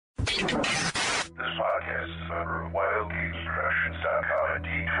This podcast is a member of WildGamesProductions.com and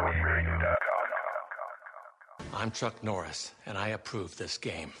D20Radio.com. I'm Chuck Norris, and I approve this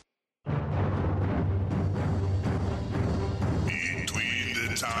game. Between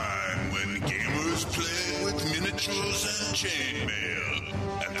the time when gamers played with miniatures and chainmail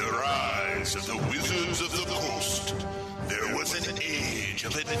and the rise of the Wizards of the Coast, there was an age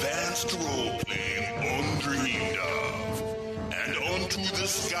of advanced role-playing undreamed of. And onto the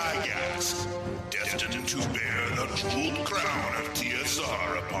Skygax, destined to bear the jeweled crown of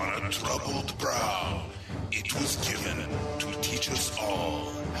TSR upon a troubled brow, it was given to teach us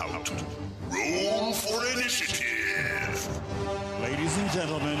all how to roll for initiative. Ladies and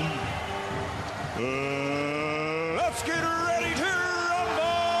gentlemen, let's get ready to rumble!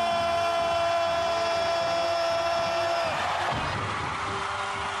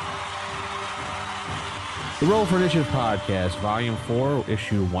 The Roll for Initiative Podcast, Volume 4,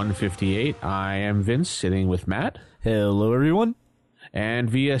 Issue 158. I am Vince, sitting with Matt. Hello, everyone. And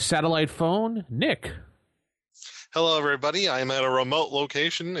via satellite phone, Nick. Hello, everybody. I'm at a remote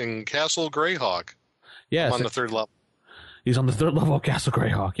location in Castle Greyhawk. Yes. I'm on the third level. He's on the third level of Castle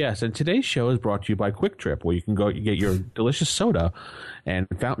Greyhawk, yes. And today's show is brought to you by Quick Trip, where you can go you get your delicious soda and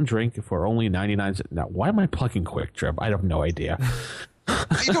fountain drink for only 99 cents. Now, why am I plugging Quick Trip? I have no idea.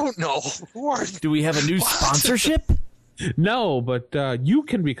 I don't know. Do we have a new sponsorship? No, but you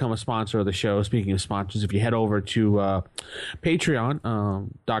can become a sponsor of the show. Speaking of sponsors, if you head over to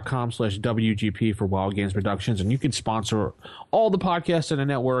patreon.com/WGP for Wild Games Productions, and you can sponsor all the podcasts in the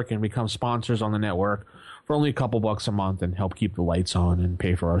network and become sponsors on the network for only a couple bucks a month and help keep the lights on and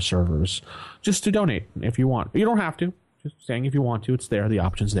pay for our servers. Just to donate if you want. You don't have to. Just saying if you want to. It's there. The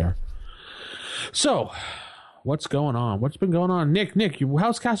option's there. So, what's going on? What's been going on? Nick,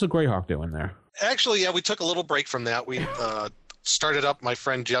 how's Castle Greyhawk doing there? Actually, yeah, we took a little break from that. We started up my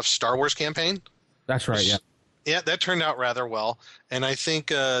friend Jeff's Star Wars campaign. That's right, yeah. Yeah, that turned out rather well. And I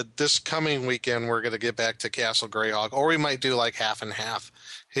think this coming weekend we're going to get back to Castle Greyhawk, or we might do like half and half.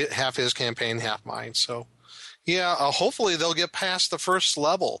 Half his campaign, half mine. So, yeah, hopefully they'll get past the first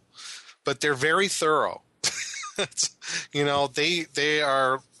level. But they're very thorough. They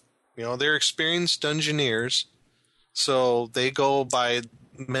are, they're experienced dungeoneers. So they go by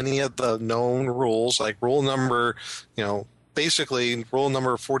many of the known rules, like rule number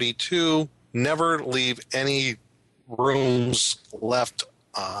 42, never leave any rooms left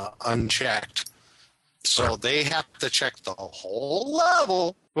unchecked. So they have to check the whole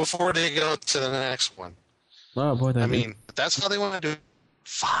level before they go to the next one. Oh, boy, that's how they want to do it.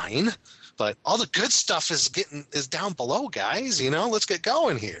 Fine. But all the good stuff is down below, guys. Let's get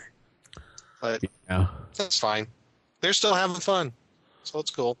going here. But yeah, that's fine. They're still having fun. So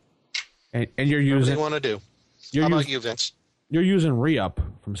it's cool. And you're using... What do you want to do? How about you, Vince? You're using Re-Up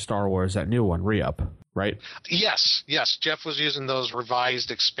from Star Wars, that new one, Re-Up, right? Yes. Jeff was using those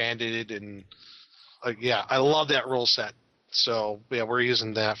revised, expanded, and I love that rule set. So, yeah, we're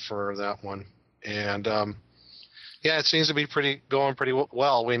using that for that one. And, it seems to be going pretty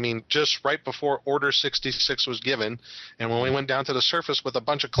well. I mean, just right before Order 66 was given, and when we went down to the surface with a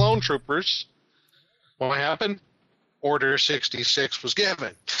bunch of clone troopers, what happened? Order 66 was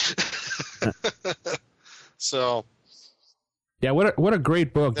given. So, yeah, what a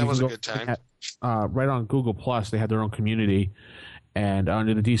great book. That was a good time. Right on Google Plus, they have their own community, and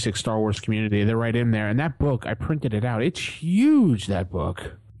under the D6 Star Wars community, they're right in there. And that book, I printed it out. It's huge. That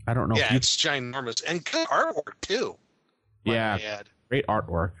book. I don't know. Yeah, it's ginormous and good artwork too. Yeah, great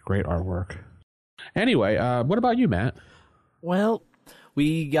artwork. Anyway, what about you, Matt? Well,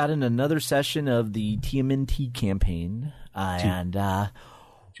 we got in another session of the TMNT campaign, and I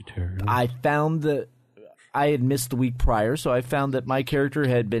found that I had missed the week prior, so I found that my character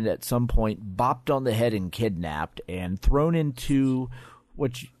had been at some point bopped on the head and kidnapped and thrown into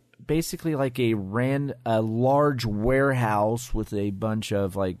basically like a large warehouse with a bunch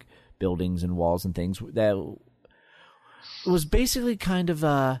of like buildings and walls and things that was basically kind of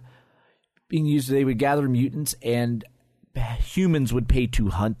being used. They would gather mutants and humans would pay to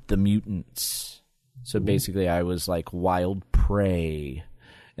hunt the mutants. So basically I was like wild prey.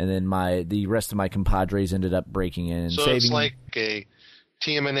 And then the rest of my compadres ended up breaking in and saving. So it's like a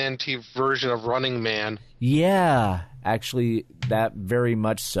TMNT version of Running Man. Yeah, actually, that very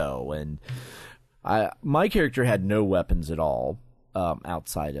much so. And my character had no weapons at all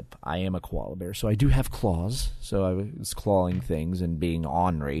outside of... I am a koala bear, so I do have claws. So I was clawing things and being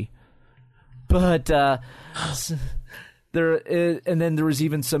ornery. But and then there was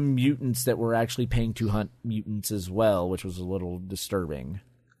even some mutants that were actually paying to hunt mutants as well, which was a little disturbing.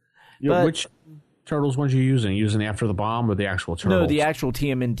 Yeah, Turtles ones you using? Using After the Bomb or the actual Turtles? No, the actual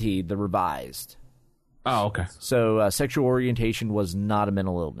TMNT, the revised. Oh, okay. So sexual orientation was not a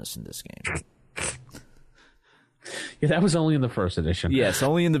mental illness in this game. Yeah, that was only in the first edition. Yes,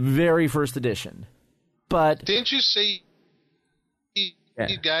 only in the very first edition. But didn't you say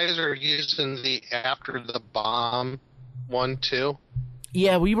you guys are using the After the Bomb one too?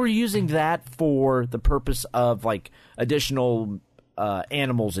 Yeah, we were using that for the purpose of like additional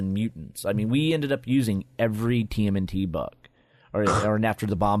animals and mutants. I mean, we ended up using every TMNT book or an After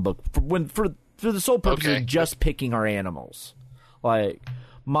the Bomb book for the sole purpose of just picking our animals. Like,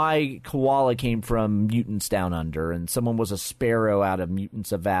 my koala came from Mutants Down Under, and someone was a sparrow out of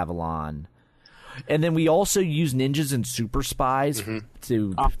Mutants of Avalon. And then we also use ninjas and super spies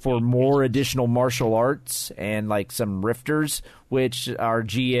for more additional martial arts and like some rifters, which our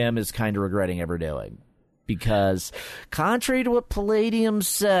GM is kind of regretting ever doing. Because contrary to what Palladium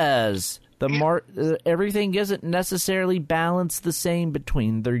says, everything isn't necessarily balanced the same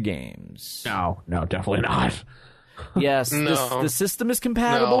between their games. No, definitely not. Yes, the system is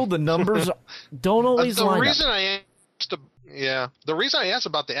compatible. No. The numbers don't always line up. The reason I asked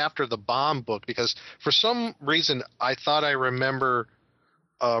about the After the Bomb book, because for some reason I thought I remember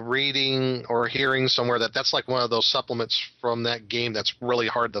reading or hearing somewhere that's like one of those supplements from that game that's really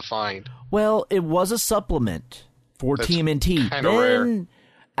hard to find. Well, it was a supplement for TMNT. Then, rare.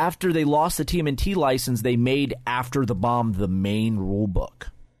 After they lost the TMNT license, they made After the Bomb the main rule book.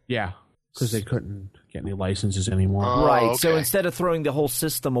 Yeah, because they couldn't get any licenses anymore. Right, okay. So instead of throwing the whole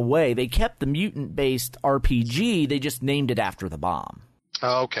system away, they kept the mutant-based RPG, they just named it After the Bomb.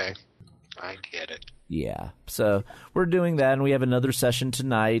 Oh, okay. I get it. Yeah, so we're doing that, and we have another session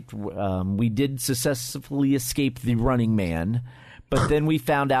tonight. We did successfully escape the Running Man, but then we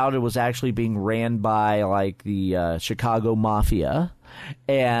found out it was actually being ran by, like, the Chicago Mafia,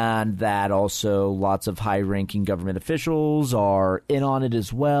 and that also lots of high-ranking government officials are in on it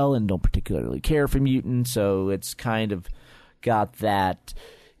as well and don't particularly care for mutants, so it's kind of got that.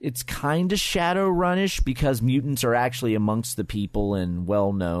 It's kind of Shadowrun-ish because mutants are actually amongst the people and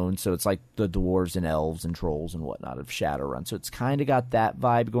well-known, so it's like the dwarves and elves and trolls and whatnot of Shadowrun, so it's kind of got that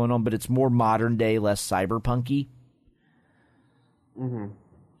vibe going on, but it's more modern-day, less cyberpunky. Mm-hmm.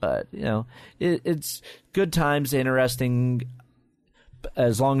 But, you know, it's good times, interesting,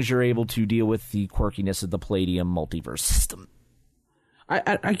 as long as you're able to deal with the quirkiness of the Palladium multiverse system.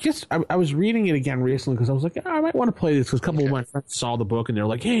 I guess I was reading it again recently because I was like, I might want to play this because a couple of my friends saw the book and they're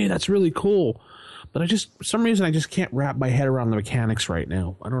like, hey, that's really cool. But for some reason, I just can't wrap my head around the mechanics right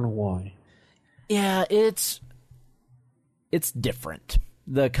now. I don't know why. Yeah, it's different.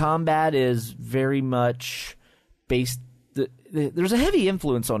 The combat is very much based. There's a heavy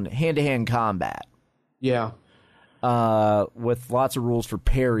influence on hand-to-hand combat. Yeah. With lots of rules for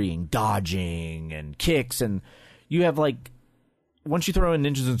parrying, dodging, and kicks, and you have like. Once you throw in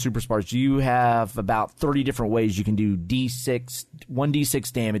ninjas and super spies, you have about 30 different ways you can do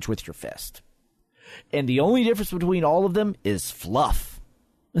 1d6 damage with your fist. And the only difference between all of them is fluff.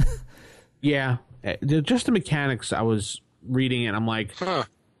 Yeah. Just the mechanics, I was reading it, I'm like,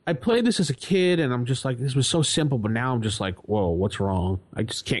 I played this as a kid, and I'm just like, this was so simple, but now I'm just like, whoa, what's wrong? I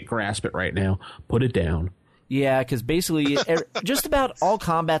just can't grasp it right now. Put it down. Yeah, because basically just about all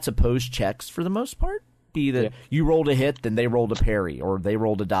combat's opposed checks for the most part. Be that you rolled a hit, then they rolled a parry, or they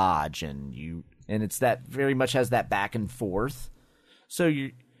rolled a dodge, and it's that very much has that back and forth. So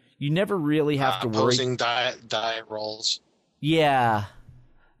you never really have to worry. Opposing die rolls. Yeah,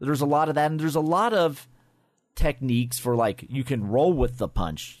 there's a lot of that, and there's a lot of techniques for like you can roll with the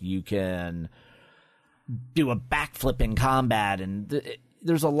punch, you can do a backflip in combat, and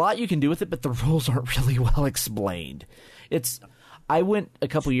there's a lot you can do with it, but the rules aren't really well explained. I went a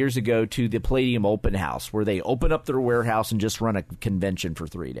couple years ago to the Palladium Open House where they open up their warehouse and just run a convention for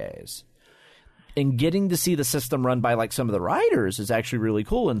 3 days. And getting to see the system run by like some of the writers is actually really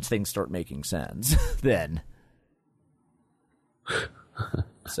cool, and things start making sense then.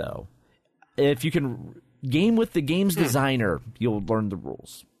 So if you can game with the game's designer, you'll learn the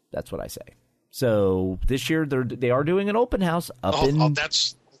rules. That's what I say. So this year they are doing an open house up in...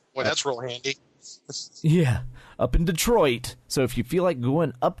 that's real handy. Yeah, up in Detroit. So if you feel like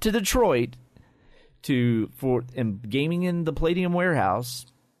going up to Detroit and gaming in the Palladium warehouse,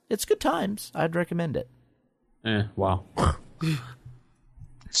 it's good times. I'd recommend it. Wow.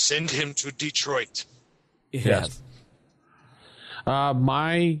 Send him to Detroit. Yes. I'm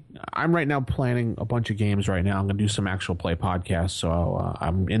right now planning a bunch of games right now. I'm going to do some actual play podcasts. So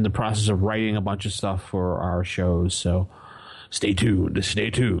I'm in the process of writing a bunch of stuff for our shows. So stay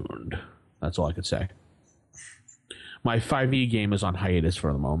tuned. That's all I could say. my 5e game is on hiatus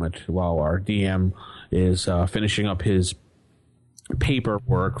for the moment while our DM is finishing up his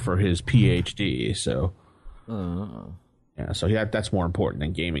paperwork for his PhD. So, yeah, so that's more important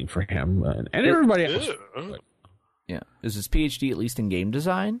than gaming for him and everybody else. Yeah, is his PhD at least in game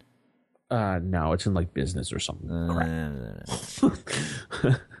design? No, it's in like business or something.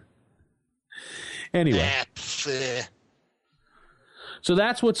 Anyway, so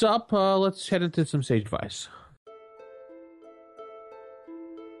that's what's up. Let's head into some sage advice.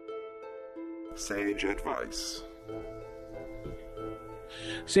 Sage advice.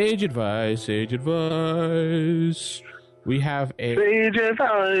 Sage advice. Sage advice. We have a sage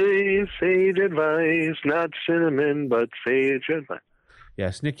advice, not cinnamon, but sage advice.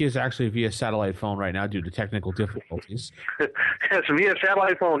 Yes, Nick is actually via satellite phone right now due to technical difficulties. Yes, via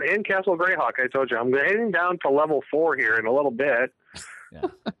satellite phone in Castle Greyhawk. I told you I'm heading down to level 4 here in a little bit. Yeah.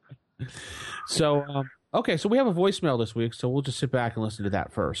 So, okay, so we have a voicemail this week, so we'll just sit back and listen to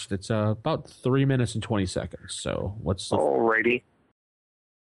that first. It's about 3 minutes and 20 seconds. So, alrighty.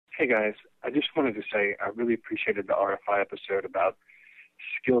 Hey guys, I just wanted to say I really appreciated the RFI episode about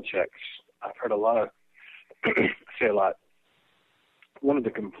skill checks. I've heard a lot. One of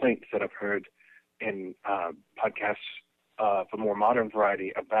the complaints that I've heard in podcasts of a more modern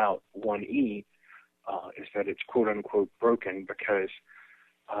variety about 1E is that it's quote-unquote broken because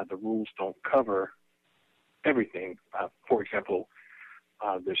the rules don't cover everything. For example,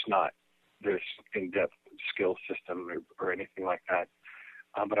 there's not this in-depth skill system or anything like that.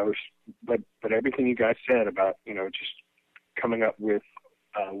 But everything you guys said about, just coming up with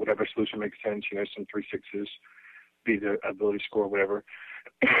whatever solution makes sense, some 3/6s, be the ability score, whatever.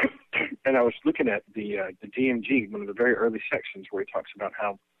 And I was looking at the DMG, one of the very early sections where he talks about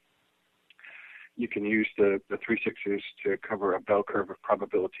how you can use the 3/6s to cover a bell curve of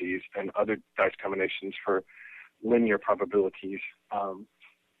probabilities and other dice combinations for linear probabilities.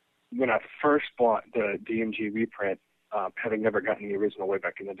 When I first bought the DMG reprint, having never gotten the original way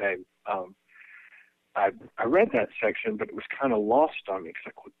back in the day, I read that section, but it was kind of lost on me. It's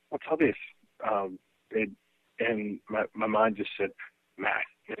like, what's all this? And my mind just said math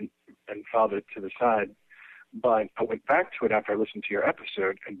and filed it to the side. But I went back to it after I listened to your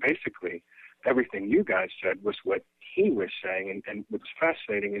episode, and basically everything you guys said was what he was saying. And what's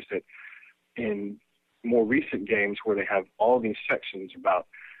fascinating is that in more recent games where they have all these sections about,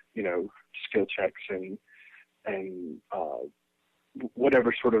 skill checks and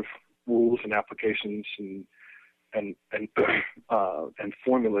whatever sort of rules and applications and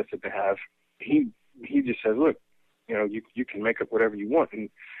formulas that they have, he just says, look, you can make up whatever you want, and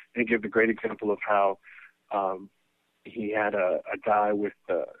he gave the great example of how he had a die with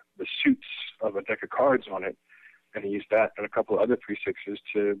the suits of a deck of cards on it, and he used that and a couple of other 3/6s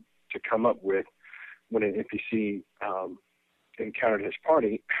to come up with, when an NPC encountered his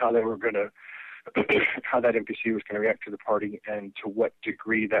party, how they were going to how that NPC was going to react to the party and to what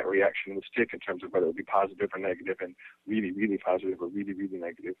degree that reaction would stick in terms of whether it would be positive or negative, and really, really positive or really, really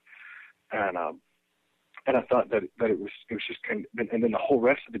negative. And I thought that it was just kind of, and then the whole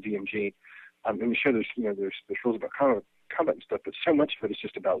rest of the DMG, and we show there's rules about combat and stuff, but so much of it is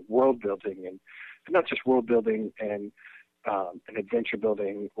just about world building and not just world building and adventure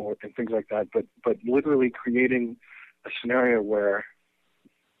building and things like that, but literally creating a scenario where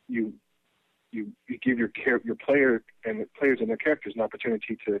you give your player and the players and their characters an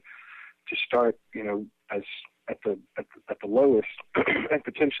opportunity to start, as at the lowest and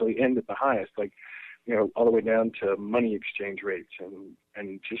potentially end at the highest, like, all the way down to money exchange rates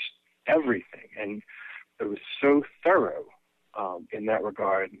and just everything. And it was so thorough in that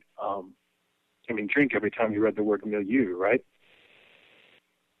regard. Drink every time you read the word milieu, right?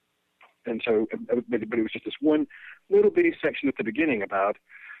 And so, but it was just this one little bitty section at the beginning about,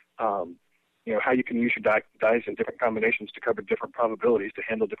 how you can use your dice in different combinations to cover different probabilities to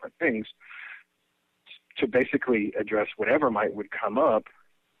handle different things, to basically address whatever would come up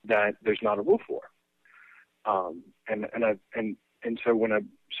that there's not a rule for.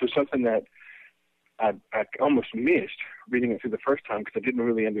 So something that I almost missed reading it through the first time because I didn't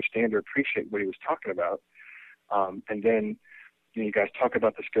really understand or appreciate what he was talking about. And then you guys talk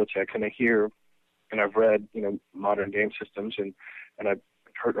about the skill checks, and I hear, and I've read, modern game systems, and I've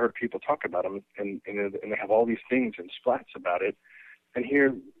heard people talk about them, and they have all these things and splats about it. And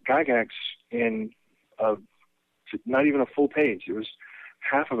here, Gygax in not even a full page, it was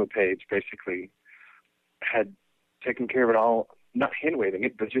half of a page basically, had taken care of it all, not hand waving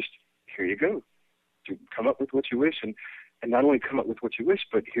it, but just here you go, to come up with what you wish, and not only come up with what you wish,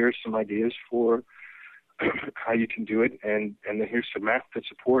 but here's some ideas for how you can do it, and then here's some math to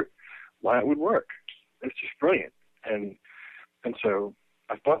support why it would work. It's just brilliant. and so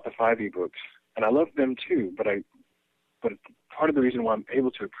I've bought the 5 ebooks, and I love them too. But part of the reason why I'm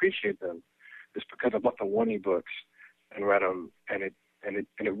able to appreciate them is because I bought the 1 ebooks and read them, and it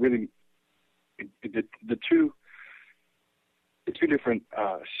really the two different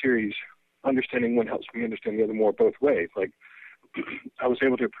series. Understanding one helps me understand the other more both ways. Like, I was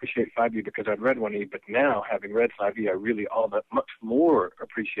able to appreciate 5e because I'd read 1e, but now, having read 5e, I really all that much more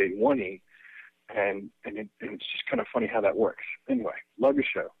appreciate 1e, and it's just kind of funny how that works. Anyway, love your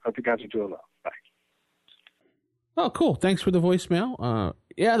show. Hope you guys are doing well. Bye. Oh, cool. Thanks for the voicemail.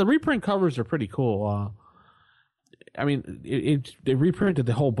 Yeah, the reprint covers are pretty cool. I mean, they reprinted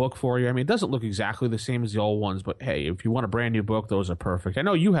the whole book for you. I mean, it doesn't look exactly the same as the old ones, but hey, if you want a brand new book, those are perfect. I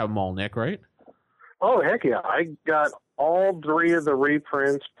know you have them all, Nick, right? Oh, heck yeah. I got all 3 of the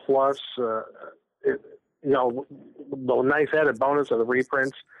reprints, plus, the nice added bonus of the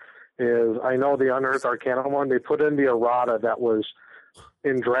reprints is I know the Unearthed Arcana one, they put in the errata that was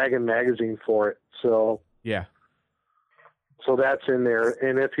in Dragon Magazine for it. So yeah. So that's in there.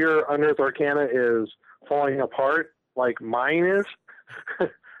 And if your Unearthed Arcana is falling apart, like mine is,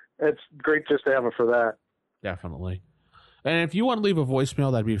 it's great just to have it for that. Definitely. And if you want to leave a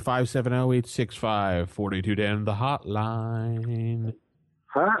voicemail, that'd be 570-865-4210, the hotline.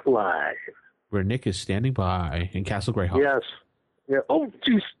 Hotline. Where Nick is standing by in Castle Greyhawk. Yes. Yeah. Oh,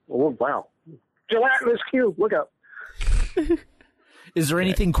 jeez. Oh, wow. Gelatinous cube. Look out. Is there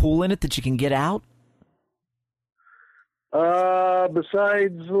anything cool in it that you can get out?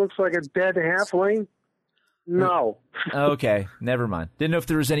 Besides, looks like a dead halfling. No. Okay, never mind. Didn't know if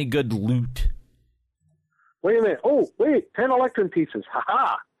there was any good loot. Wait a minute. Oh, wait. 10 Electrum pieces.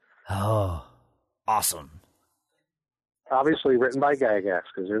 Ha-ha. Oh, awesome. Obviously written by Gygax,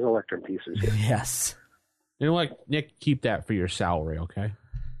 because there's Electrum pieces here. Yes. You know what, Nick? Keep that for your salary, okay?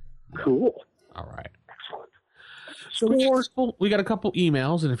 Cool. All right. Excellent. So we got a couple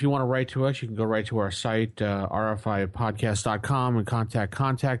emails, and if you want to write to us, you can go right to our site, rfipodcast.com, and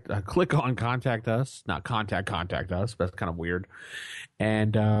click on Contact Us. Not Contact Us. That's kind of weird.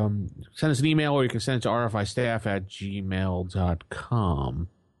 And send us an email, or you can send it to rfistaff@gmail.com.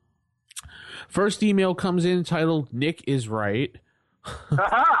 First email comes in titled, Nick is Right.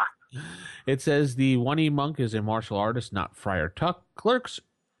 It says, the 1E monk is a martial artist, not Friar Tuck.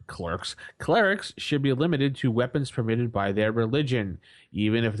 Clerics should be limited to weapons permitted by their religion,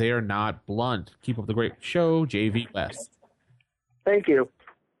 even if they are not blunt. Keep up the great show, J.V. West. Thank you.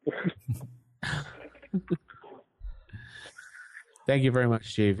 Thank you very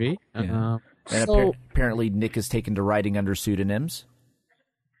much, J.V. Yeah. And apparently Nick is taken to writing under pseudonyms.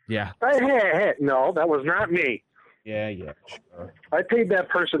 Yeah. Hey, no, that was not me. Yeah, sure. I paid that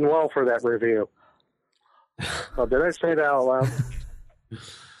person well for that review. Oh, did I say that out loud?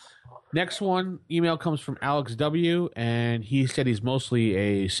 Next one, email comes from Alex W., and he said he's mostly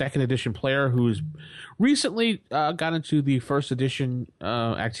a second edition player who's recently got into the first edition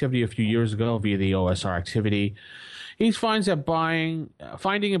activity a few years ago via the OSR activity. He finds that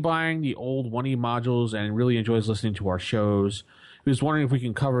finding and buying the old 1E modules and really enjoys listening to our shows. He was wondering if we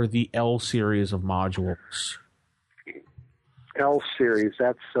can cover the L series of modules. L series,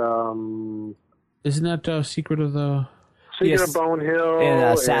 that's isn't that Secret of the... Secret of Bone Hill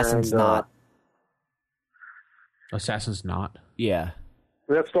and Assassin's Knot. Assassin's Knot? Yeah.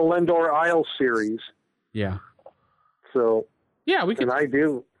 That's the Lendor Isle series. Yeah. So... Yeah, we could... And I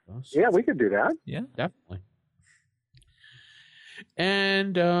do... Yeah, we could do that. Yeah, definitely.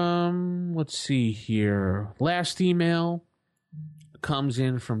 And, let's see here. Last email comes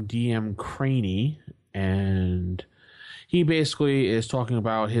in from DM Craney, and... he basically is talking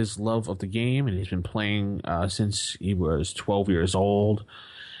about his love of the game, and he's been playing since he was 12 years old.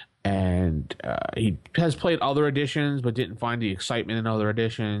 And he has played other editions, but didn't find the excitement in other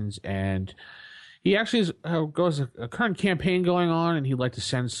editions. And he actually has a current campaign going on, and he'd like to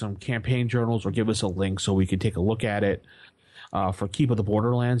send some campaign journals or give us a link so we could take a look at it for Keep of the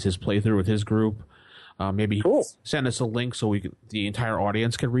Borderlands, his playthrough with his group. Maybe send us a link so the entire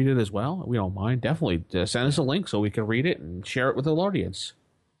audience can read it as well. We don't mind. Definitely send us a link so we can read it and share it with the audience.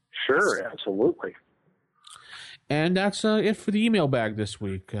 Sure, absolutely. And that's it for the email bag this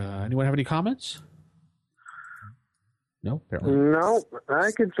week. Anyone have any comments? No, apparently. No,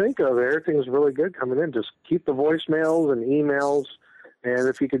 I can think of it. Everything's really good coming in. Just keep the voicemails and emails, and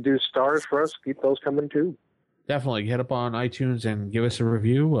if you could do stars for us, keep those coming too. Definitely. Hit up on iTunes and give us a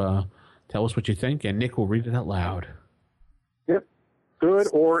review. Tell us what you think, and Nick will read it out loud. Yep. Good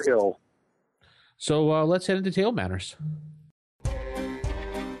or ill. So let's head into Tale Matters.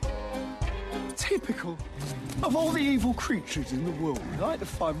 Typical. Of all the evil creatures in the world, I'd like to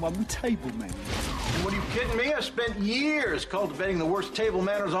find one with table manners. What, are you kidding me? I spent years cultivating the worst table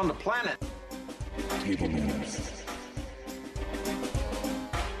manners on the planet. Table manners.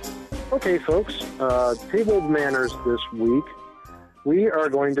 Okay, folks, table manners this week. We are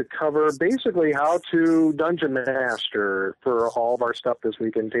going to cover basically how to dungeon master for all of our stuff this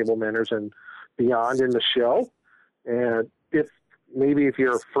week in table manners and beyond in the show. And if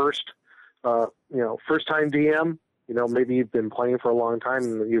you're a first time DM, maybe you've been playing for a long time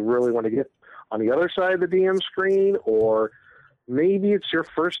and you really want to get on the other side of the DM screen, or maybe it's your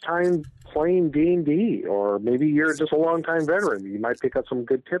first time playing D&D, or maybe you're just a long-time veteran. You might pick up some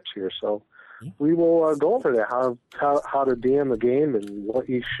good tips here. So we will go over that, how to DM a game and what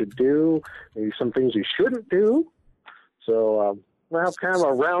you should do, maybe some things you shouldn't do. So we'll have kind of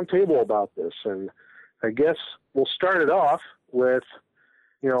a round table about this. And I guess we'll start it off with,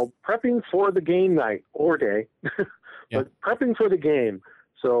 prepping for the game night or day, but prepping for the game.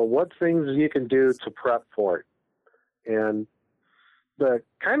 So what things you can do to prep for it. And to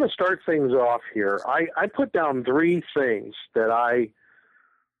kind of start things off here, I put down 3 things that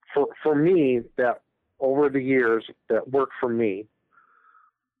for me, that over the years that work for me.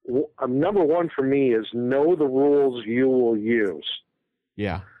 Number 1 for me is know the rules you will use.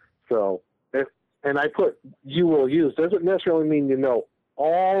 Yeah. So, and I put you will use doesn't necessarily mean you know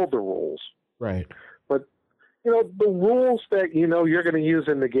all the rules. Right. But, the rules that you're going to use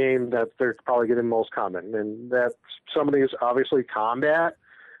in the game that they're probably getting most common. And that some of these, obviously, combat,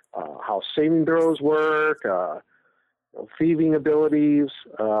 how saving throws work, thieving abilities,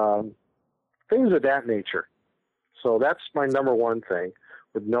 things of that nature. So that's my number 1 thing,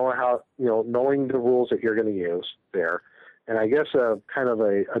 with knowing the rules that you're going to use there. And I guess kind of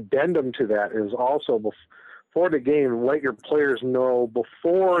a addendum to that is also before the game, let your players know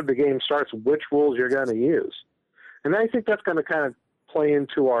before the game starts which rules you're going to use. And I think that's going to kind of play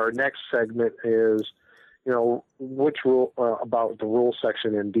into our next segment is, which rule about the rule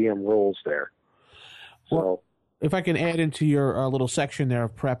section in DM rules there. So, well, if I can add into your little section there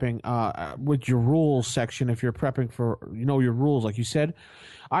of prepping, with your rules section, if you're prepping for, your rules, like you said,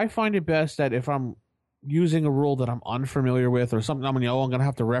 I find it best that if I'm using a rule that I'm unfamiliar with or something I'm going to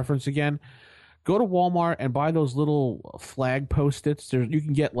have to reference again, go to Walmart and buy those little flag Post-its. You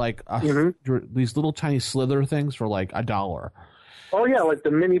can get like these little tiny slither things for like $1. Oh yeah, like the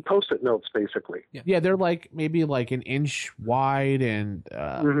mini Post-it notes, basically. Yeah, they're like maybe like an inch wide and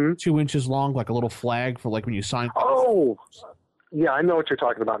 2 inches long, like a little flag for like when you sign. Oh, yeah, I know what you're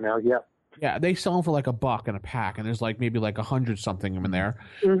talking about now. Yeah. Yeah, they sell them for like $1 in a pack, and there's like maybe like 100 something in there.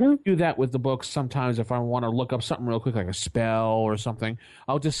 Do that with the books sometimes if I want to look up something real quick, like a spell or something.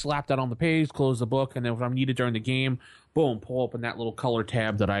 I'll just slap that on the page, close the book, and then if I'm needed during the game, boom, pull open that little color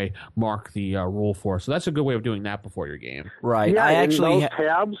tab that I mark the rule for. So that's a good way of doing that before your game. Right. Yeah, I actually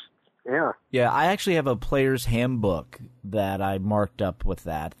tabs. Yeah. Yeah, I actually have a player's handbook that I marked up with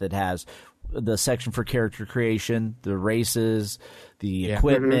that has the section for character creation, the races, the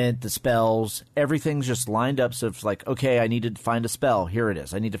equipment, the spells, everything's just lined up. So it's like, okay, I need to find a spell. Here it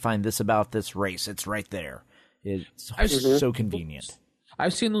is. I need to find this about this race. It's right there. It's so convenient.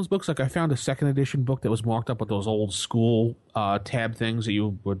 I've seen those books. Like I found a 2nd edition book that was marked up with those old school tab things that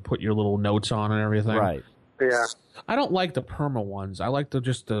you would put your little notes on and everything. Right. Yeah. I don't like the perma ones. I like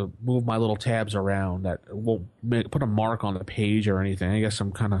to move my little tabs around that won't put a mark on the page or anything. I guess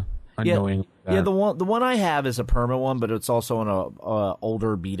I'm kind of annoying. Yeah, the one I have is a perma one, but it's also on a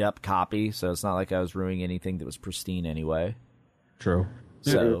older beat up copy, so it's not like I was ruining anything that was pristine anyway. True.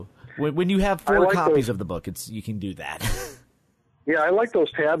 So when you have 4 copies of the book, you can do that. Yeah, I like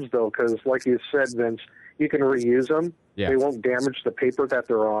those tabs though, because like you said, Vince, you can reuse them. Yeah. They won't damage the paper that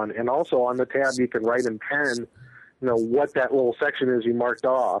they're on, and also on the tab you can write in pen, what that little section is you marked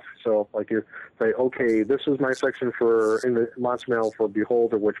off. So like you say, okay, this is my section in the Monster Manual for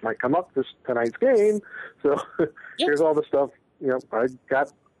Beholder, which might come up tonight's game. So here's all the stuff. I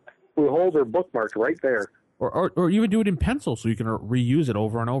got Beholder bookmarked right there. Or you would do it in pencil so you can reuse it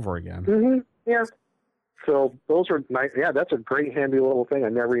over and over again. Yeah. So those are nice. Yeah, that's a great handy little thing. I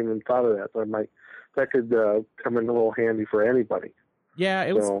never even thought of that. So that could come in a little handy for anybody. Yeah,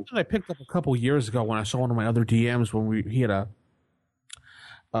 it was something I picked up a couple years ago when I saw one of my other DMs when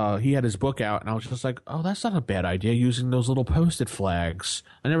he had his book out, and I was just like, oh, that's not a bad idea using those little Post-it flags.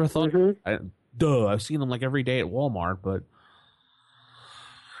 I never thought, I've seen them like every day at Walmart, but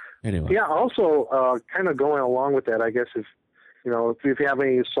anyway. Yeah, also kind of going along with that, I guess if you have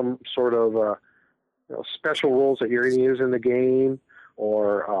some sort of special rules that you're going to use in the game,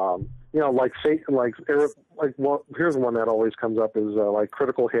 or here's one that always comes up is like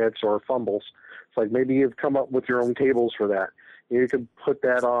critical hits or fumbles. It's like maybe you've come up with your own tables for that. You could put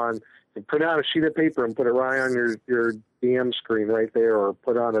that on, And print out a sheet of paper and put it right on your DM screen right there, or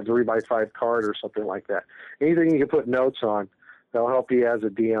put on a 3x5 card or something like that. Anything you can put notes on, that'll help you as a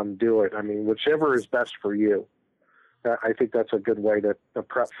DM do it. I mean, whichever is best for you. I think that's a good way to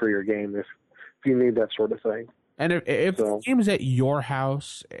prep for your game if you need that sort of thing. And if the game is at your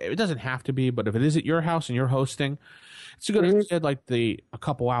house, it doesn't have to be, but if it is at your house and you're hosting, it's a good idea, like a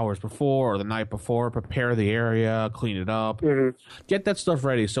couple hours before or the night before, prepare the area, clean it up, get that stuff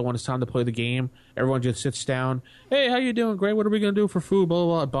ready. So when it's time to play the game, everyone just sits down. Hey, how you doing? Great. What are we going to do for food? Blah,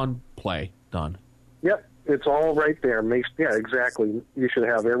 blah, blah. Done. Play. Done. Yep. It's all right there. Yeah, exactly. You should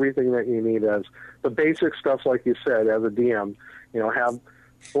have everything that you need as the basic stuff, like you said, as a DM. Have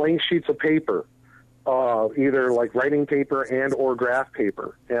blank sheets of paper, either like writing paper and or graph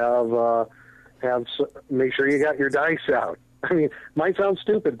paper. Make sure you got your dice out. I mean, might sound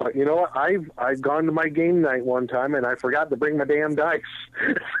stupid, but you know what? I've gone to my game night one time and I forgot to bring my damn dice.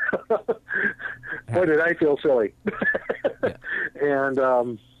 Boy, did I feel silly.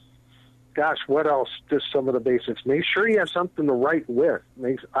 And gosh, what else? Just some of the basics. Make sure you have something to write with.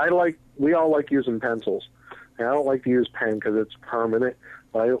 We all like using pencils. And I don't like to use pen because it's permanent.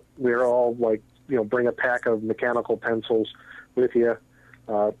 But we're all like, bring a pack of mechanical pencils with you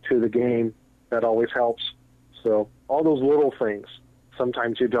to the game. That always helps. So all those little things,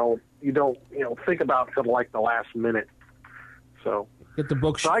 sometimes you don't think about until like the last minute. So get the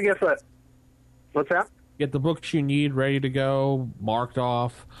books. So I guess what's that? Get the books you need ready to go, marked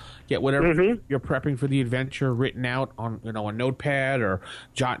off. Get whatever you're prepping for the adventure written out on a notepad, or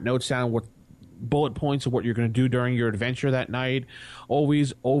jot notes down with bullet points of what you're going to do during your adventure that night.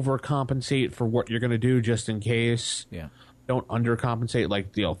 Always overcompensate for what you're going to do just in case. Yeah. Don't undercompensate.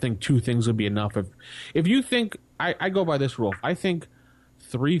 Like, think 2 things will be enough. If you think, I go by this rule. If I think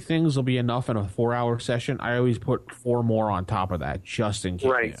 3 things will be enough in a 4-hour session, I always put 4 more on top of that just in case.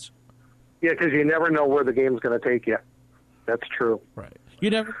 Right. Yeah, because you never know where the game's going to take you. That's true. Right. You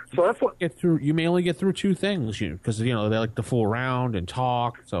never. So that's what get through. You may only get through 2 things, because they like to fool around and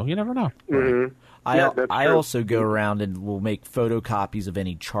talk. So you never know. Mm-hmm. I also go around and will make photocopies of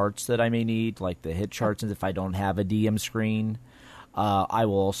any charts that I may need, like the hit charts. And if I don't have a DM screen, I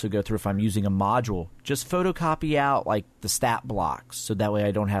will also go through, if I'm using a module, just photocopy out like the stat blocks, so that way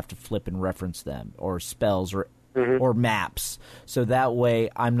I don't have to flip and reference them, or spells or maps. So that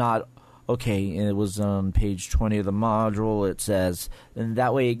way I'm not. Okay, and it was on page 20 of the module, it says, and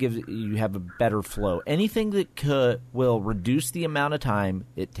that way you have a better flow. Anything that will reduce the amount of time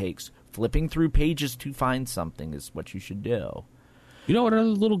it takes flipping through pages to find something is what you should do. You know what, another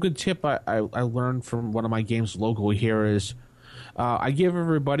little good tip I learned from one of my games locally here is I give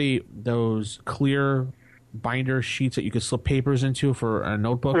everybody those clear binder sheets that you can slip papers into for a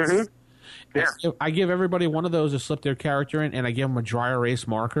notebook. Mm-hmm. Yeah. I give everybody one of those to slip their character in, and I give them a dry erase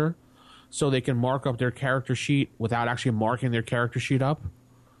marker, so they can mark up their character sheet without actually marking their character sheet up.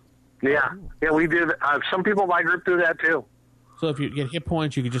 Yeah, we did. Some people in my group do that too. So if you get hit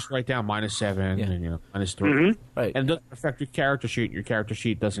points, you can just write down -7 and -3. Mm-hmm. Right, and it doesn't affect your character sheet. Your character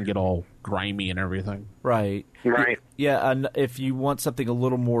sheet doesn't get all grimy and everything. Right. Yeah, and if you want something a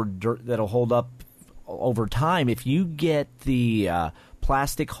little more that'll hold up over time, if you get the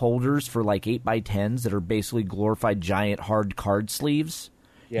plastic holders for like 8x10s that are basically glorified giant hard card sleeves.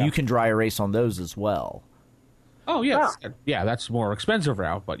 Yeah. You can dry erase on those as well. Oh, yes. Yeah, that's a more expensive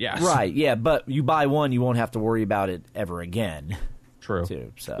route, but yes. Right, yeah, but you buy one, you won't have to worry about it ever again. True.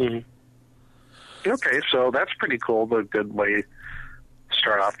 Too, so. Okay, so that's pretty cool, but a good way to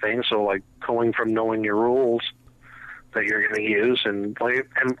start off things. So, like, going from knowing your rules that you're going to use, and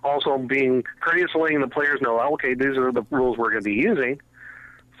also being courteous, letting the players know, okay, these are the rules we're going to be using.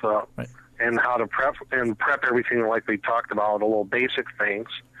 So... Right. And how to prep everything like we talked about, the little basic things.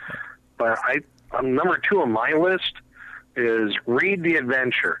 But number 2 on my list is read the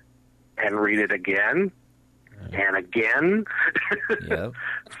adventure and read it again and again. Yep.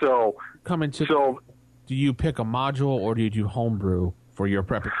 So do you pick a module or do you do homebrew for your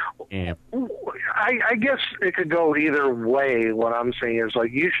prepping camp? I guess it could go either way. What I'm saying is,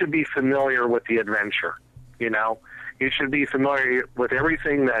 like, you should be familiar with the adventure, You should be familiar with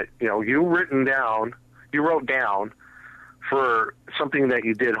everything that you wrote down for something that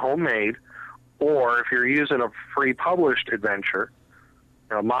you did homemade, or if you're using a free published adventure,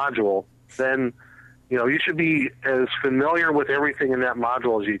 module, then you should be as familiar with everything in that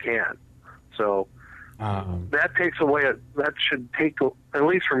module as you can. So that takes away. That should take, at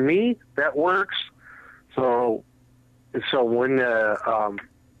least for me, that works. So when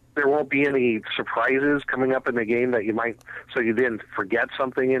there won't be any surprises coming up in the game that you didn't forget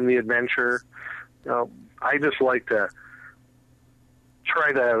something in the adventure. I just like to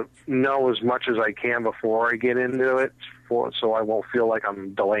try to know as much as I can before I get into it, so I won't feel like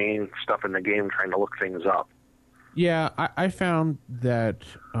I'm delaying stuff in the game trying to look things up. Yeah, I found that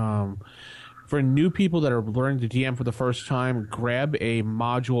for new people that are learning to DM for the first time, grab a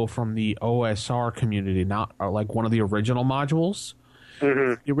module from the OSR community, not like one of the original modules.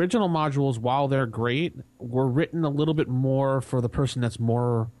 Mm-hmm. The original modules, while they're great, were written a little bit more for the person that's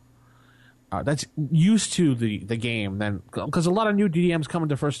more that's used to the game. Then, because a lot of new DMs come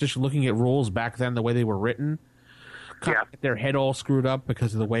into first edition looking at rules back then the way they were written, kind of get their head all screwed up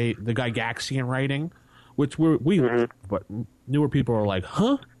because of the way the Gygaxian writing, which but newer people are like,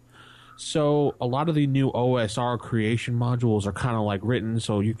 huh? So a lot of the new OSR creation modules are kind of like written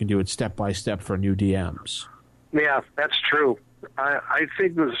so you can do it step by step for new DMs. Yeah, that's true. I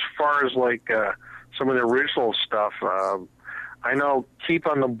think as far as like some of the original stuff, I know Keep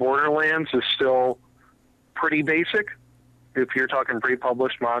on the Borderlands is still pretty basic if you're talking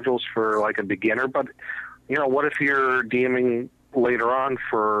pre-published modules for like a beginner. But, you know, what if you're DMing later on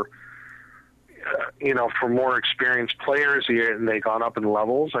for, for more experienced players and they've gone up in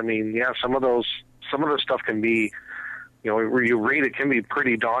levels? I mean, yeah, some of the stuff can be, where you read it can be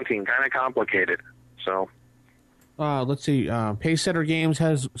pretty daunting, kind of complicated. So. Let's see. Pacesetter Games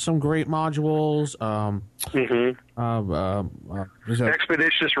has some great modules.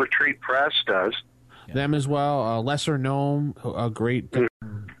 Expeditious Retreat Press does them as well. Lesser Gnome, a great.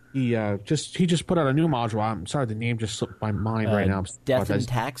 He just put out a new module. I'm sorry, the name just slipped my mind right now. Death and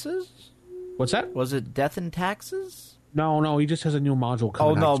Taxes. What's that? Was it Death and Taxes? No. He just has a new module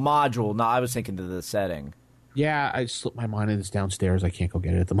coming out. Module. No, I was thinking to the setting. Yeah, I slipped my mind and it's downstairs. I can't go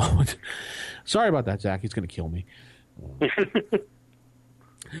get it at the moment. Sorry about that, Zach. He's going to kill me.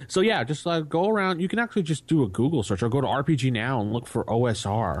 So yeah, just go around. You can actually just do a Google search or go to RPG Now and look for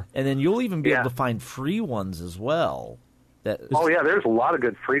OSR. And then you'll even be able to find free ones as well. There's a lot of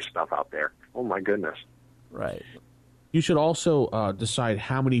good free stuff out there. Oh my goodness. Right. You should also decide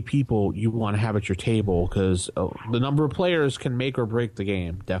how many people you want to have at your table because the number of players can make or break the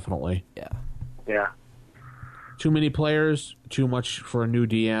game, definitely. Yeah. Too many players, too much for a new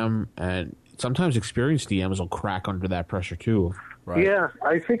DM, and sometimes experienced DMs will crack under that pressure too. Right? Yeah,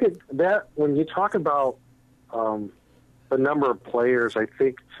 I think that when you talk about the number of players, I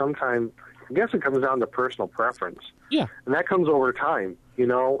think sometimes, I guess it comes down to personal preference. Yeah. And that comes over time.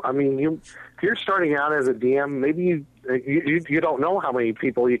 I mean, if you're starting out as a DM, maybe you don't know how many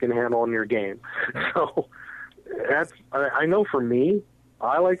people you can handle in your game. So I know for me,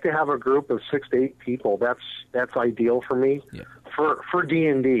 I like to have a group of 6 to 8 people. That's ideal for me. Yeah. For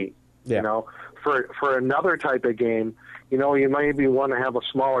D&D. Yeah. For another type of game, you maybe want to have a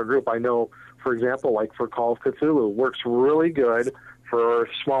smaller group. I know, for example, like for Call of Cthulhu, works really good for a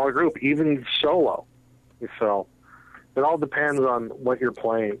smaller group, even solo. So it all depends on what you're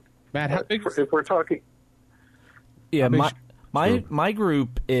playing. Matt, how big? If we're talking, yeah, my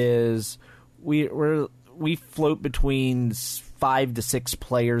group is we float between 5 to 6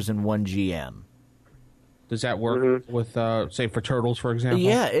 players and 1 GM. Does that work with, say, for Turtles, for example?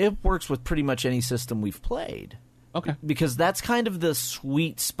 Yeah, it works with pretty much any system we've played. Okay. Because that's kind of the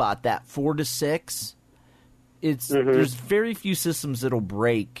sweet spot, that 4 to 6. There's very few systems that'll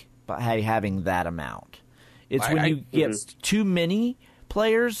break by having that amount. It's when you get too many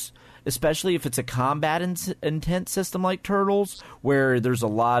players, especially if it's a combat intent system like Turtles, where there's a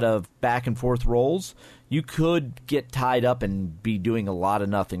lot of back and forth rolls, you could get tied up and be doing a lot of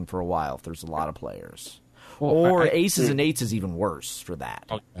nothing for a while if there's a lot of players. Or Aces and Eights is even worse for that.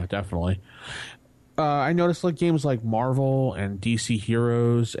 Oh, yeah, definitely. I noticed games like Marvel and DC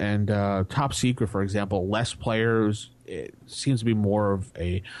Heroes and Top Secret, for example, less players. It seems to be more of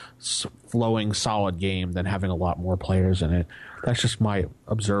a flowing, solid game than having a lot more players in it. That's just my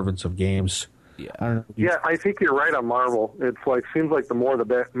observance of games. Yeah, I don't know. Yeah, I think you're right on Marvel. It's seems like the more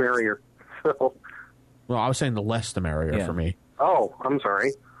the merrier. So. Well, I was saying the less the merrier for me. Oh, I'm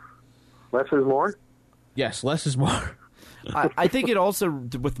sorry. Less is more? Yes, less is more. I think it also,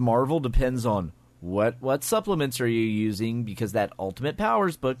 with Marvel, depends on what supplements are you using, because that Ultimate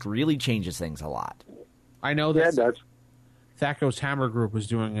Powers book really changes things a lot. I know that it does. Thacko's Hammer Group was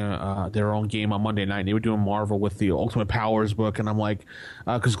doing their own game on Monday night, and they were doing Marvel with the Ultimate Powers book, and I'm like,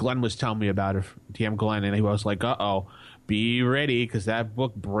 because Glenn was telling me about it, DM Glenn, and he was like, uh-oh, be ready, because that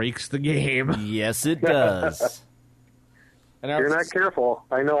book breaks the game. Yes, it does. And you're not careful.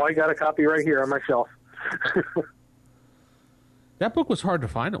 I know I got a copy right here on my shelf. That book was hard to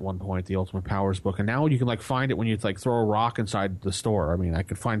find at one point, the Ultimate Powers book, and now you can find it when you throw a rock inside the store. I mean, I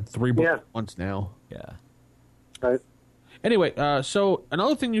could find 3 books at once now. Yeah. Right. Anyway, so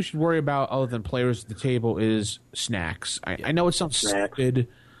another thing you should worry about other than players at the table is snacks. I know it sounds stupid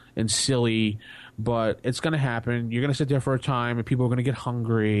and silly, but it's going to happen. You're going to sit there for a time, and people are going to get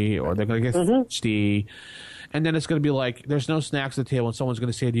hungry, or they're going to get thirsty. And then it's going to be like, there's no snacks at the table, and someone's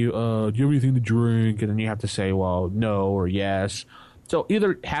going to say to you, do you have anything to drink? And then you have to say, well, no or yes. So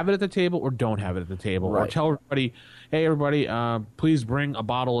either have it at the table or don't have it at the table. Right. Or tell everybody, hey, everybody, please bring a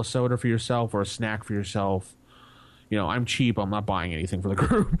bottle of soda for yourself or a snack for yourself. You know, I'm cheap. I'm not buying anything for the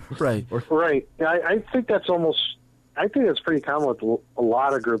group. Right. Right. I think that's pretty common with a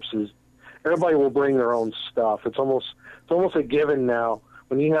lot of groups is everybody will bring their own stuff. It's almost a given now.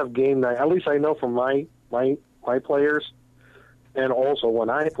 When you have game night, at least I know from my players, and also when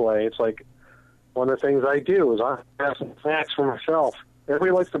I play, it's like one of the things I do is I have some snacks for myself.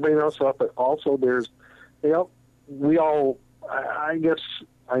 Everybody likes to bring their own stuff, but also there's, I guess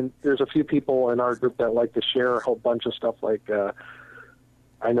there's a few people in our group that like to share a whole bunch of stuff. Like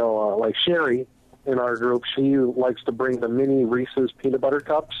I know, like Sherry in our group, she likes to bring the mini Reese's peanut butter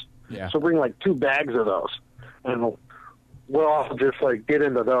cups. Yeah. So bring like 2 bags of those, and we'll all just like get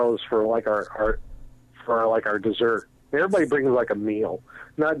into those for like our dessert. Everybody brings like a meal,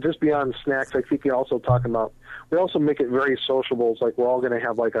 not just beyond snacks. I think you're also talking about. We also make it very sociable. It's like we're all going to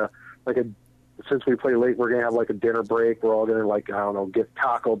have like a. Since we play late, we're going to have like a dinner break. We're all going to like, I don't know, get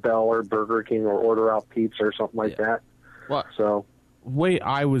Taco Bell or Burger King or order out pizza or something like that. Well, so way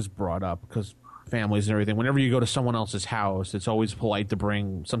I was brought up, because families and everything, whenever you go to someone else's house, it's always polite to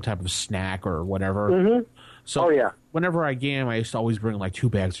bring some type of snack or whatever. Mm-hmm. So whenever I game, I used to always bring like 2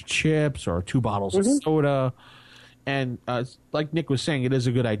 bags of chips or 2 bottles of soda. And like Nick was saying, it is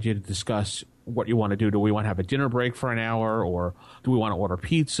a good idea to discuss what you want to do. Do we want to have a dinner break for an hour, or do we want to order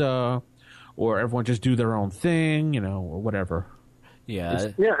pizza, or everyone just do their own thing, or whatever?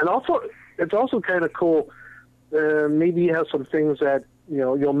 Yeah. And also it's also kind of cool. Maybe you have some things that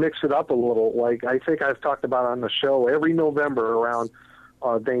you'll mix it up a little. Like I think I've talked about on the show, every November around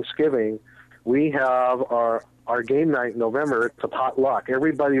Thanksgiving, we have our game night in November. It's a potluck.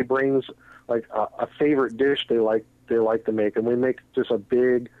 Everybody brings like a favorite dish they like to make, and we make just a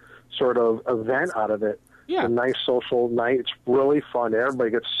big sort of event out of it. Yeah. A nice social night. It's really fun.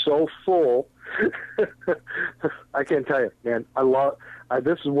 Everybody gets so full. I can't tell you, man.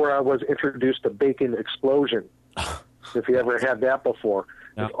 This is where I was introduced to Bacon Explosion. If you ever had that before,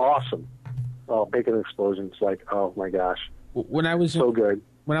 it's awesome. Oh, Bacon Explosion! It's like, oh my gosh, when I was so good.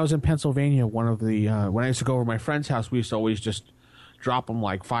 When I was in Pennsylvania, when I used to go over to my friend's house, we used to always just drop him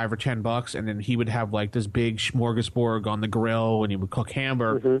like $5 or $10, and then he would have like this big smorgasbord on the grill, and he would cook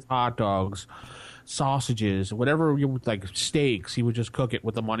hamburgers, hot dogs, sausages, whatever you would like, steaks. He would just cook it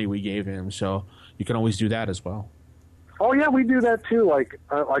with the money we gave him. So you can always do that as well. Oh yeah, we do that too. Like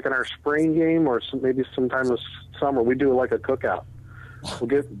in our spring game, or maybe sometime this summer, we do like a cookout.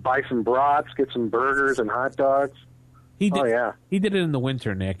 We'll buy some brats, get some burgers and hot dogs. He did it in the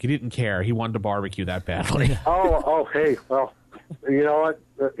winter, Nick. He didn't care. He wanted to barbecue that badly. Hey, well, you know what?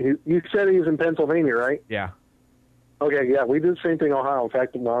 You said he was in Pennsylvania, right? Yeah. Okay, yeah, we do the same thing in Ohio. In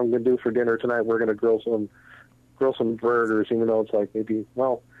fact, what I'm going to do for dinner tonight, we're going to grill some burgers, even though it's like maybe,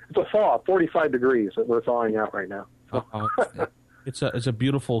 it's a thaw, 45 degrees that we're thawing out right now. It's a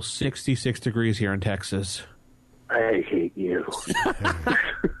beautiful 66 degrees here in Texas. I hate you.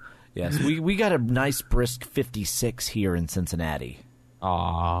 Yes, we got a nice brisk 56 here in Cincinnati.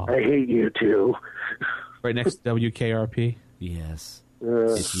 Aw. I hate you too. Right next to WKRP? Yes.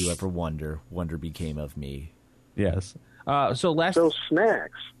 If you ever wonder became of me. Yes. So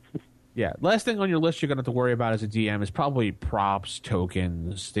snacks. Yeah. Last thing on your list you're going to have to worry about as a DM is probably props,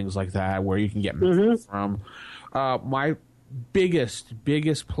 tokens, things like that, where you can get money from. My biggest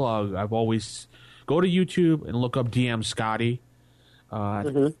plug, I've always go to YouTube and look up DM Scotty.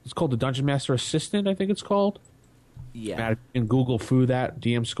 It's called the Dungeon Master Assistant, I think it's called. Yeah. And Google foo that,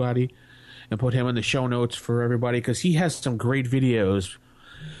 DM Scotty, and put him in the show notes for everybody, because he has some great videos.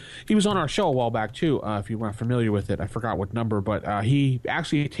 He was on our show a while back, too, if you weren't familiar with it. I forgot what number, but he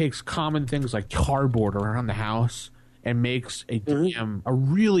actually takes common things like cardboard around the house and makes a DM, a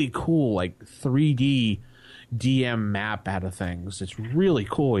really cool, like, 3D DM map out of things. It's really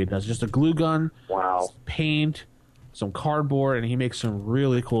cool. He does just a glue gun, paint, some cardboard, and he makes some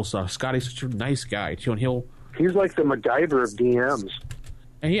really cool stuff. Scotty's such a nice guy, too, and he's like the MacGyver of DMs.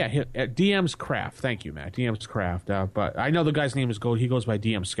 And DM's Craft. Thank you, Matt. DM's Craft. But I know the guy's name he goes by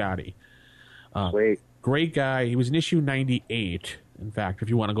DM Scotty. Great guy. He was in issue 98, in fact, if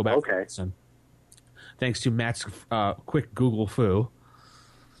you want to go back. Okay. Listen. Thanks to Matt's quick Google foo.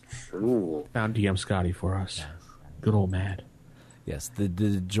 Ooh. Found DM Scotty for us. Yes. Good old Matt. Yes, the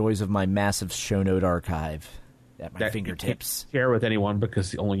joys of my massive show note archive. at my fingertips. You can't share with anyone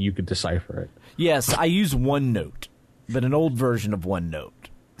because only you could decipher it. Yes, I use OneNote, but an old version of OneNote.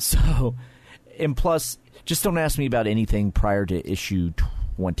 So, and plus, just don't ask me about anything prior to issue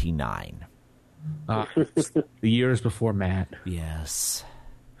 29. The years before Matt. Yes.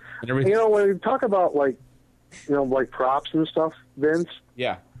 When you talk about like props and stuff, Vince.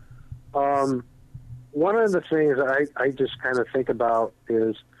 Yeah. One of the things I just kind of think about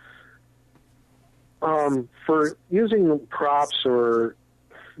is for using props or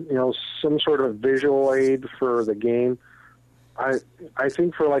some sort of visual aid for the game. I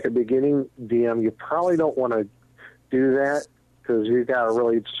think for like a beginning DM, you probably don't want to do that because you got to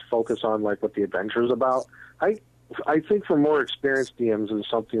really just focus on like what the adventure is about. I think for more experienced DMs is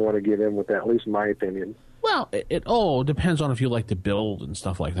something you want to get in with that, at least in my opinion. Well, it all depends on if you like to build and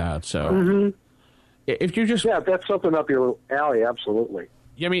stuff like that. So if you're just if that's something up your alley, absolutely.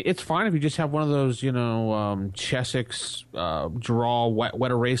 Yeah, I mean, it's fine if you just have one of those, Chessex draw wet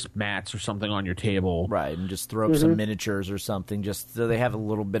erase mats or something on your table. Right, and just throw up some miniatures or something just so they have a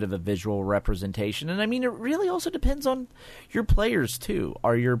little bit of a visual representation. And, I mean, it really also depends on your players, too.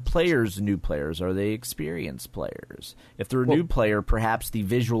 Are your players new players? Are they experienced players? If they're a new player, perhaps the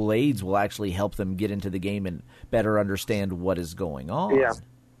visual aids will actually help them get into the game and better understand what is going on. Yeah.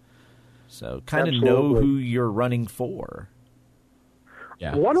 So kind of know who you're running for.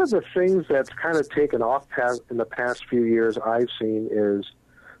 Yeah. One of the things that's kind of taken off in the past few years I've seen is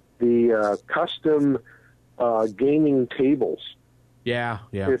the custom gaming tables. Yeah.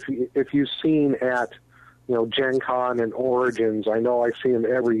 If you've seen at Gen Con and Origins, I know I see them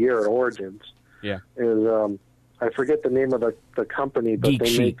every year at Origins. Yeah. Is I forget the name of the company, but Geek they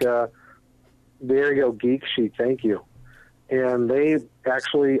Chic. make there you go, Geek Chic. Thank you. And they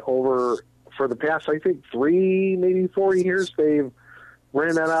actually for the past I think 3 maybe 4 years they've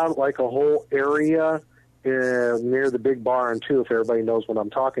rented out like a whole area near the big barn too, if everybody knows what I'm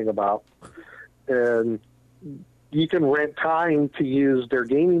talking about. And you can rent time to use their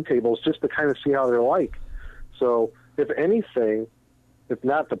gaming tables just to kind of see how they're like. So if anything, if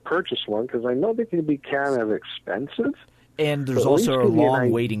not to purchase one, because I know they can be kind of expensive. And there's also a long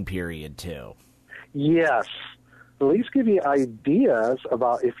waiting period too. Yes. At least give you ideas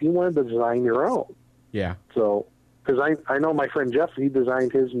about if you want to design your own. Yeah. So, because I know my friend Jeff, he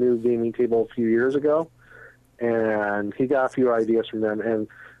designed his new gaming table a few years ago, and he got a few ideas from them, and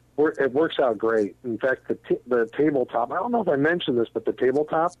it works out great. In fact, the tabletop, I don't know if I mentioned this, but the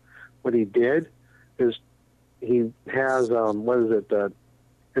tabletop, what he did is he has,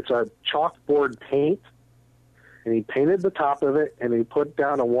 it's a chalkboard paint, and he painted the top of it, and he put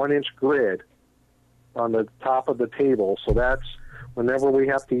down a 1-inch grid on the top of the table. So that's whenever we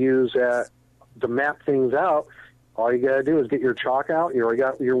have to use that to map things out, all you got to do is get your chalk out. You already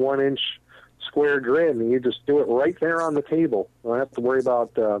got your 1-inch square grid, and you just do it right there on the table. You don't have to worry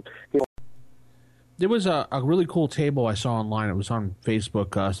about. There was a really cool table I saw online. It was on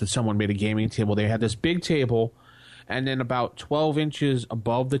Facebook. That someone made a gaming table. They had this big table, and then about 12 inches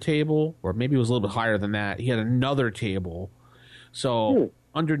above the table, or maybe it was a little bit higher than that, he had another table. So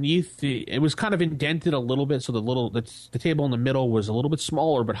underneath it was kind of indented a little bit, so the table in the middle was a little bit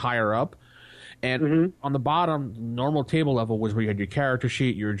smaller but higher up. And on the bottom, normal table level was where you had your character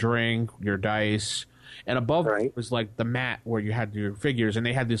sheet, your drink, your dice, and above it was like the mat where you had your figures, and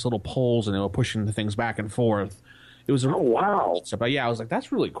they had these little poles, and they were pushing the things back and forth. It was wow! But yeah, I was like,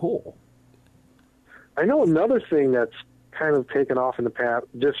 that's really cool. I know another thing that's kind of taken off in the past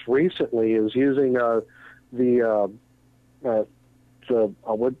just recently is using the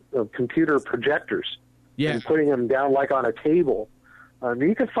computer projectors, and putting them down like on a table.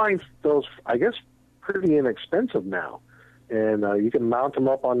 You can find those, I guess, pretty inexpensive now. And you can mount them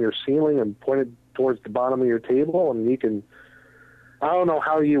up on your ceiling and point it towards the bottom of your table. And you can, I don't know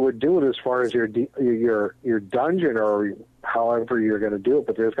how you would do it as far as your dungeon or however you're going to do it,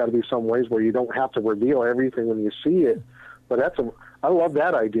 but there's got to be some ways where you don't have to reveal everything when you see it. But I love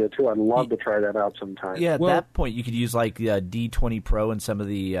that idea, too. I'd love to try that out sometime. Yeah, at that point, you could use like D20 Pro and some of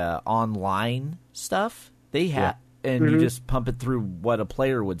the online stuff they have. And you just pump it through what a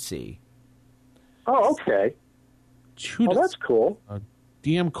player would see. Oh, okay. That's cool.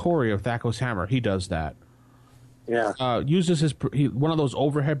 DM Corey of Thakos Hammer, he does that. Yeah. Uses one of those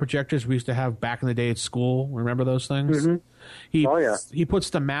overhead projectors we used to have back in the day at school. Remember those things? He puts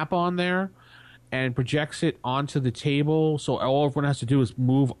the map on there and projects it onto the table, so all everyone has to do is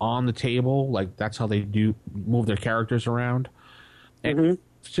move on the table. Like, that's how they move their characters around. And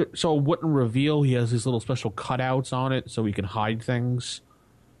so it wouldn't reveal. He has these little special cutouts on it so he can hide things.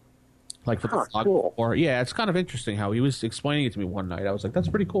 Like for the cool. Or it's kind of interesting how he was explaining it to me one night. I was like, that's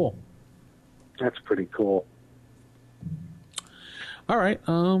pretty cool. That's pretty cool. All right.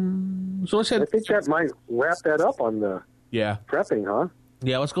 So I said. I think that might wrap that up on the prepping, huh?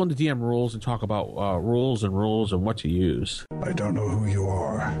 Yeah, let's go into DM rules and talk about rules and what to use. I don't know who you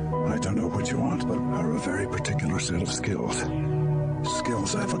are. I don't know what you want, but I have a very particular set of skills.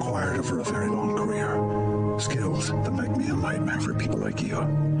 Skills I've acquired over a very long career. Skills that make me a nightmare for people like you.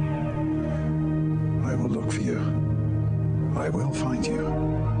 I will look for you. I will find you.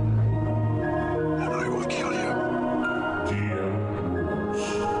 And I will kill you.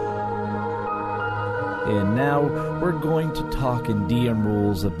 And now we're going to talk in DM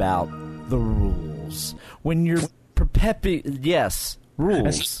rules about the rules. When you're prepping, yes,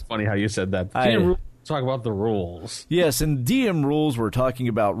 rules. It's funny how you said that. Talk about the rules. Yes, in DM rules, we're talking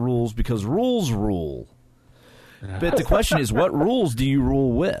about rules because rules rule. But the question is, what rules do you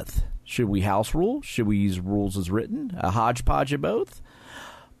rule with? Should we house rule? Should we use rules as written? A hodgepodge of both?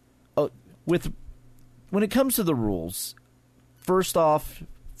 When it comes to the rules, first off,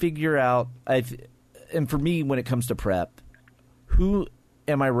 figure out, and for me, when it comes to prep, who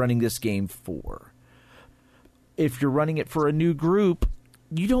am I running this game for? If you're running it for a new group,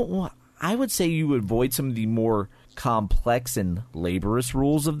 I would say you avoid some of the more complex and laborious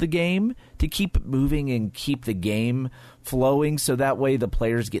rules of the game to keep it moving and keep the game flowing so that way the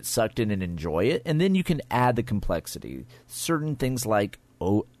players get sucked in and enjoy it. And then you can add the complexity. Certain things like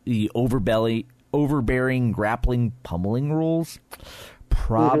the overbearing, grappling, pummeling rules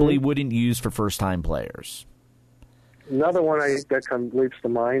probably wouldn't use for first-time players. Another one that leaps to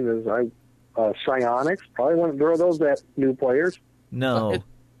mind is psionics. Probably wouldn't throw those at new players. No.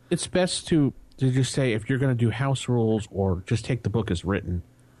 It's best to just say if you're going to do house rules or just take the book as written,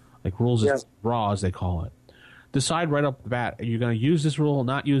 like rules as raw, as they call it. Decide right off the bat, are you going to use this rule,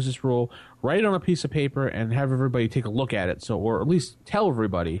 not use this rule? Write it on a piece of paper and have everybody take a look at it, or at least tell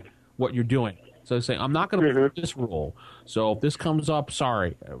everybody what you're doing. So say, I'm not going to use this rule. So if this comes up,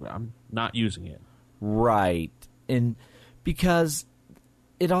 sorry, I'm not using it. Right. And because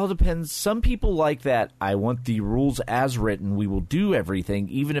it all depends. Some people like that. I want the rules as written. We will do everything,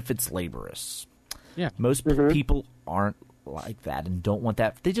 even if it's laborious. Yeah. Most people aren't like that and don't want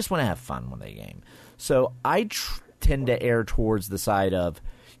that. They just want to have fun when they game. So I tend to err towards the side of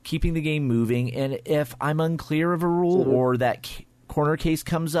keeping the game moving. And if I'm unclear of a rule or that corner case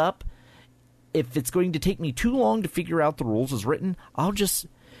comes up, if it's going to take me too long to figure out the rules as written, I'll just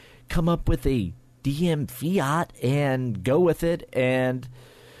come up with a DM fiat and go with it and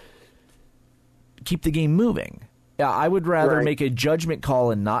keep the game moving. I would rather make a judgment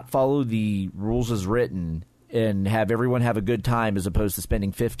call and not follow the rules as written and have everyone have a good time as opposed to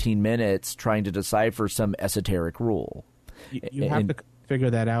spending 15 minutes trying to decipher some esoteric rule. You have to figure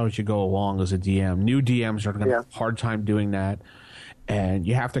that out as you go along as a DM. New DMs are going to have a hard time doing that. And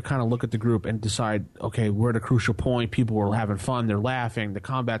you have to kind of look at the group and decide, okay, we're at a crucial point. People are having fun. They're laughing. The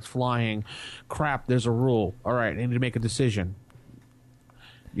combat's flying. Crap, there's a rule. All right, I need to make a decision.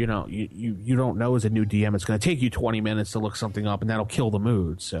 You know, you don't know as a new DM. It's going to take you 20 minutes to look something up, and that'll kill the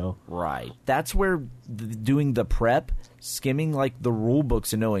mood. So right. That's where doing the prep, skimming like the rule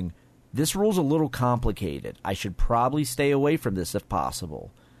books and knowing this rule's a little complicated. I should probably stay away from this if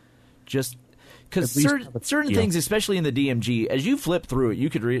possible. Just because certain things, especially in the DMG, as you flip through it, you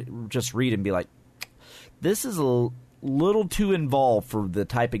could just read and be like, this is a little too involved for the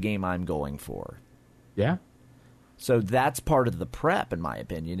type of game I'm going for. Yeah. So that's part of the prep, in my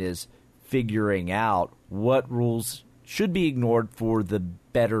opinion, is figuring out what rules should be ignored for the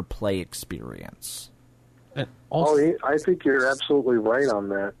better play experience. I think you're absolutely right on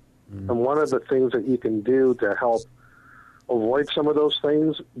that. And one of the things that you can do to help avoid some of those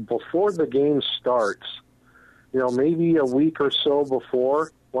things before the game starts, maybe a week or so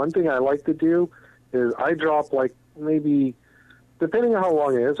before, one thing I like to do is I drop maybe, depending on how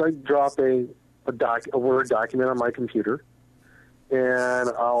long it is, I drop a Word document on my computer, and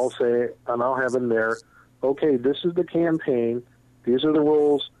I'll have in there, okay, this is the campaign, these are the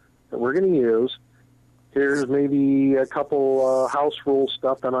rules that we're going to use, here's maybe a couple house rule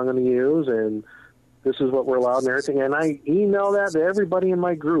stuff that I'm going to use, and this is what we're allowed and everything, and I email that to everybody in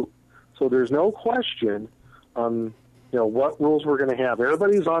my group, so there's no question on what rules we're going to have.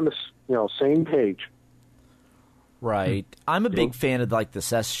 Everybody's on the same page. Right. I'm a big fan of the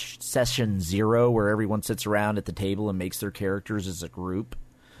session 0 where everyone sits around at the table and makes their characters as a group.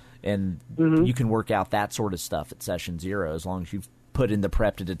 And you can work out that sort of stuff at session 0 as long as you've put in the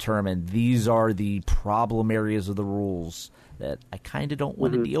prep to determine these are the problem areas of the rules that I kind of don't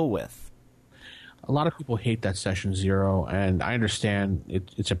want to deal with. A lot of people hate that session 0, and I understand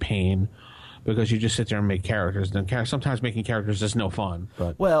it's a pain. because you just sit there and make characters. And sometimes making characters is no fun.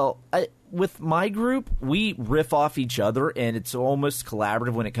 But well, with my group, we riff off each other, and it's almost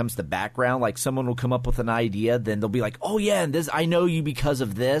collaborative when it comes to background. Like someone will come up with an idea, then they'll be like, "Oh yeah, and this I know you because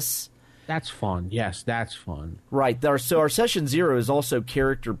of this." That's fun. Yes, that's fun. Right. So our session 0 is also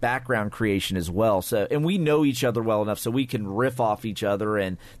character background creation as well. So, and we know each other well enough so we can riff off each other.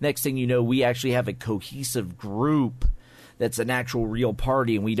 And next thing you know, we actually have a cohesive group that's an actual real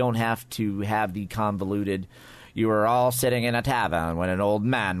party, and we don't have to have the convoluted. You are all sitting in a tavern when an old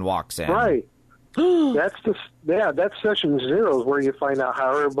man walks in. Right. That's session 0 is where you find out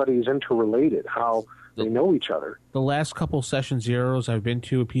how everybody's interrelated, how they know each other. The last couple session 0s I've been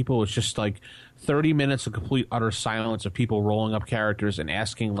to, people, it's just like 30 minutes of complete utter silence of people rolling up characters and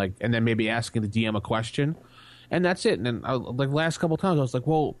asking, like, and then maybe asking the DM a question, and that's it. And then, like, last couple times, I was like,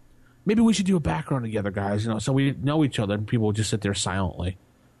 well, maybe we should do a background together, guys. So we know each other, and people would just sit there silently.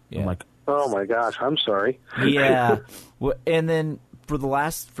 Yeah. I'm like, oh my gosh, I'm sorry. Yeah. And then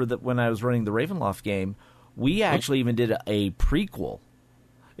when I was running the Ravenloft game, we actually even did a prequel.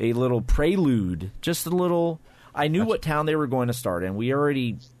 A little prelude, just a little. I knew what town they were going to start in. We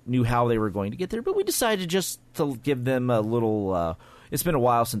already knew how they were going to get there, but we decided just to give them a little. It's been a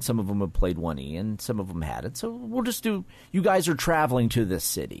while since some of them have played 1E, and some of them hadn't. So we'll just do. You guys are traveling to this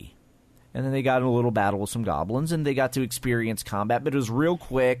city, and then they got in a little battle with some goblins, and they got to experience combat. But it was real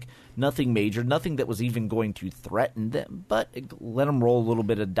quick, nothing major, nothing that was even going to threaten them. But let them roll a little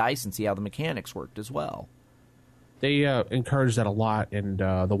bit of dice and see how the mechanics worked as well. They encourage that a lot, and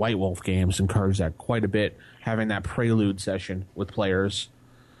the White Wolf games encourage that quite a bit, having that prelude session with players.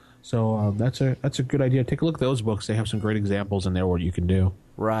 So that's a good idea. Take a look at those books. They have some great examples in there what you can do.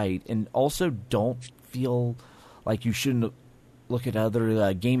 Right, and also don't feel like you shouldn't look at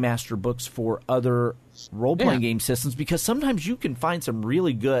other Game Master books for other role-playing game systems, because sometimes you can find some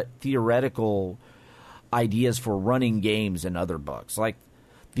really good theoretical ideas for running games in other books. Like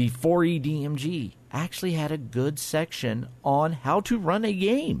the 4E DMG actually had a good section on how to run a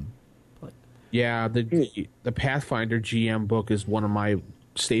game. Yeah, the Pathfinder GM book is one of my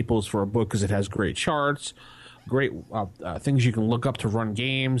staples for a book because it has great charts, great things you can look up to run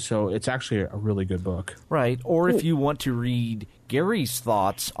games. So it's actually a really good book. Right. Or if you want to read Gary's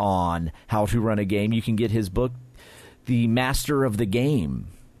thoughts on how to run a game, you can get his book, The Master of the Game,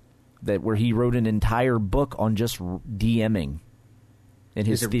 where he wrote an entire book on just DMing and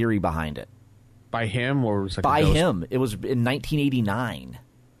his theory behind it. By him, or was it by him? It was in 1989.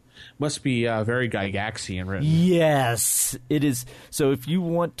 Must be very Gygaxian written. Yes, it is. So if you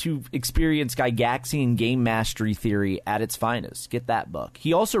want to experience Gygaxian game mastery theory at its finest, get that book.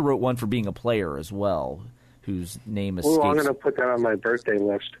 He also wrote one for being a player as well, whose name escapes. Oh, I'm going to put that on my birthday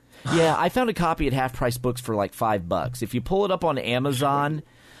list. Yeah, I found a copy at Half Price Books for like $5. If you pull it up on Amazon,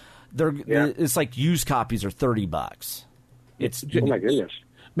 it's like used copies are $30. It's oh my goodness.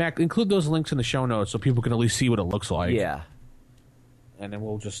 Mac, include those links in the show notes so people can at least see what it looks like. Yeah. And then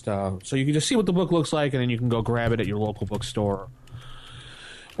we'll just so you can just see what the book looks like, and then you can go grab it at your local bookstore,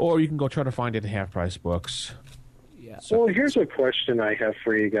 or you can go try to find it at Half Price Books. Yeah. So here's a question I have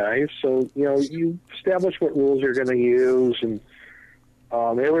for you guys. So you establish what rules you're going to use, and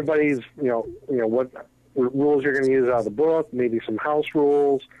everybody's what rules you're going to use out of the book, maybe some house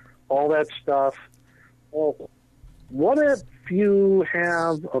rules, all that stuff. Well, what if you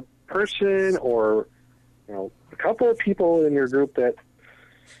have a person or a couple of people in your group that,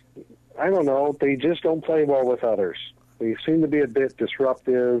 I don't know, they just don't play well with others. They seem to be a bit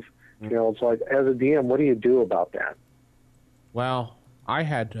disruptive. It's like, as a DM, what do you do about that? Well, I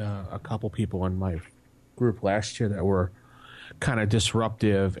had a couple people in my group last year that were kind of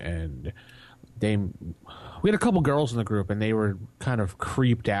disruptive, and we had a couple girls in the group, and they were kind of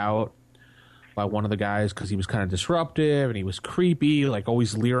creeped out by one of the guys because he was kind of disruptive, and he was creepy, like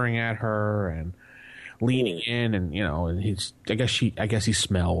always leering at her and leaning in, and and he's I guess he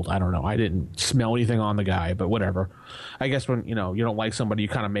smelled. I don't know. I didn't smell anything on the guy, but whatever. I guess when you don't like somebody, you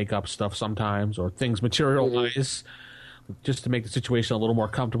kind of make up stuff sometimes, or things materialize just to make the situation a little more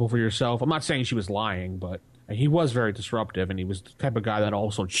comfortable for yourself. I'm not saying she was lying, but he was very disruptive, and he was the type of guy that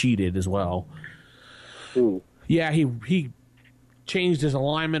also cheated as well. Ooh. Yeah, he changed his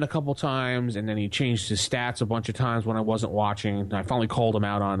alignment a couple times, and then he changed his stats a bunch of times when I wasn't watching. And I finally called him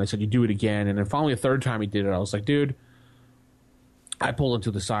out on it. I said, you do it again. And then finally a third time he did it, I was like, dude, I pulled him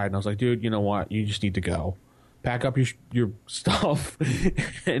to the side, and I was like, dude, you know what? You just need to go. Pack up your stuff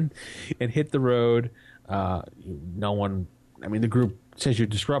and hit the road. The group says you're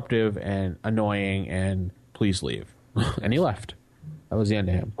disruptive and annoying, and please leave. And he left. That was the end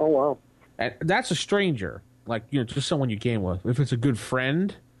of him. Oh, wow. And that's a stranger. Like, just someone you game with. If it's a good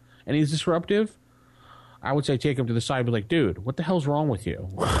friend, and he's disruptive, I would say take him to the side and be like, dude, what the hell's wrong with you?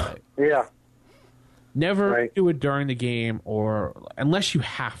 Yeah. Never do it during the game, or unless you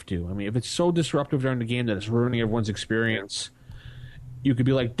have to. I mean, if it's so disruptive during the game that it's ruining everyone's experience, you could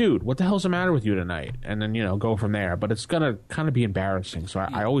be like, dude, what the hell's the matter with you tonight? And then, go from there. But it's going to kind of be embarrassing. So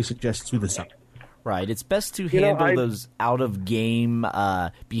I always suggest to the side. Right. It's best to handle those out-of-game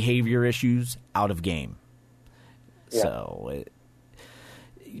behavior issues out of game. Yeah. So,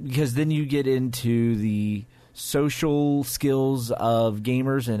 because then you get into the social skills of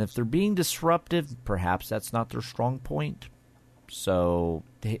gamers, and if they're being disruptive, perhaps that's not their strong point. So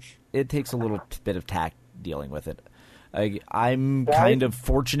it takes a little bit of tact dealing with it. I'm kind of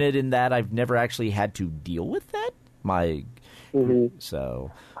fortunate in that I've never actually had to deal with that.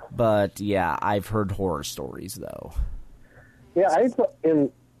 But yeah, I've heard horror stories though. Yeah, I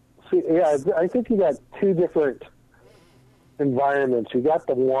think you got two different environments. You got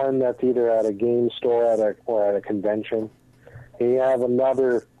the one that's either at a game store or at a convention. And you have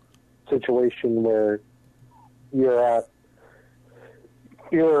another situation where you're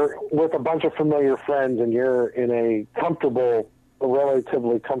with a bunch of familiar friends and you're in a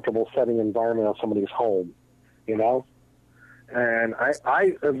relatively comfortable setting environment of somebody's home, And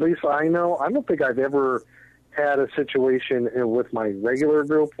I at least I know, I don't think I've ever had a situation with my regular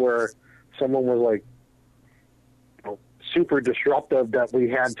group where someone was like, super disruptive that we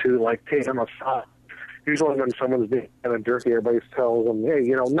had to take them aside. Usually when someone's being kind of jerky, everybody tells them, hey,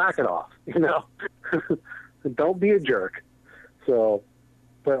 knock it off, don't be a jerk. So,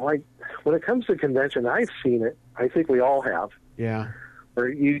 but when it comes to convention, I've seen it. I think we all have. Yeah. Where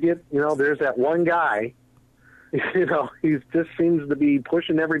you get, there's that one guy, he just seems to be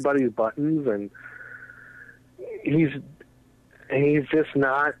pushing everybody's buttons, and he's just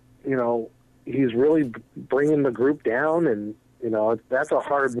not, he's really bringing the group down, and that's a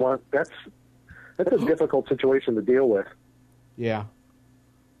hard one. That's a difficult situation to deal with. Yeah,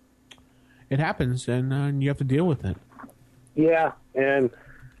 it happens, and you have to deal with it. Yeah, and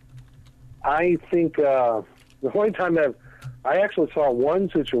I think the only time that I actually saw one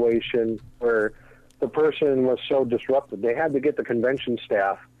situation where the person was so disruptive, they had to get the convention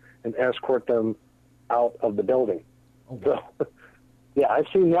staff and escort them out of the building. Oh, wow. So, yeah, I've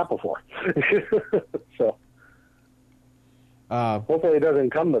seen that before. So hopefully it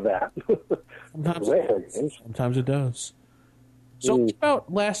doesn't come to that. Sometimes it does. So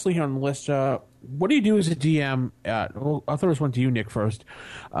about lastly here on the list, what do you do as a DM? I thought it was one to you, Nick, first,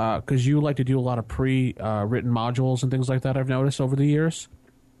 because you like to do a lot of pre-written modules and things like that, I've noticed over the years.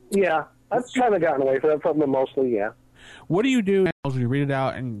 Yeah, I've kind of gotten away from that, but mostly, yeah. What do you do when you read it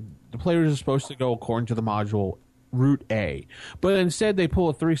out and the players are supposed to go according to the module route A, but instead they pull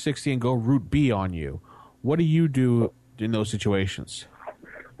a 360 and go route B on you? What do you do in those situations?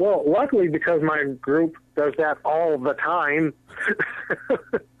 Well, luckily, because my group does that all the time,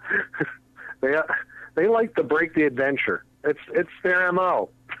 they like to break the adventure. It's their MO.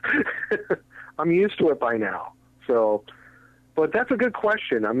 I'm used to it by now. So, but that's a good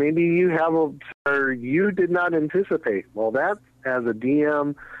question. Maybe you have or you did not anticipate. Well, that as a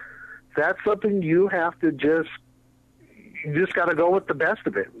DM, that's something you have to you just got to go with the best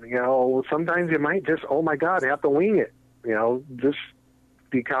of it. Sometimes you might just, oh my God, have to wing it. Just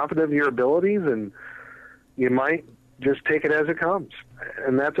be confident of your abilities, and you might just take it as it comes,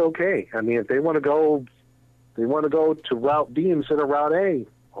 and that's okay. If they want to go to Route B instead of Route A,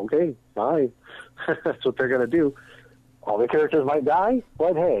 okay, fine. That's what they're going to do. All the characters might die,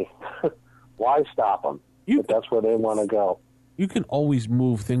 but hey, why stop them? If that's where they want to go. You can always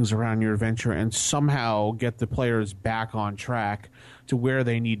move things around your adventure and somehow get the players back on track to where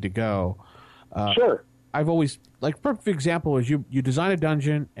they need to go. Sure. I've always, perfect example is you design a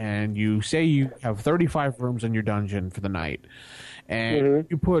dungeon and you say you have 35 rooms in your dungeon for the night. And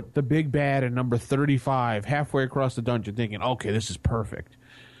you put the big bad at number 35 halfway across the dungeon thinking, okay, this is perfect.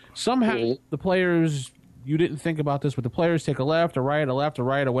 Somehow the players, you didn't think about this, but the players take a left, a right,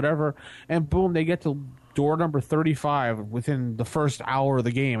 or whatever, and boom, they get to door number 35 within the first hour of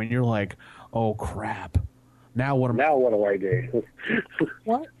the game, and you're like, oh, crap. Now what do I do?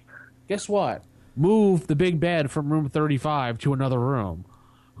 What? Guess what? Move the big bed from room 35 to another room.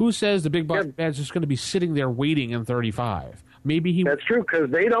 Who says the big bed's just going to be sitting there waiting in 35? Maybe That's true,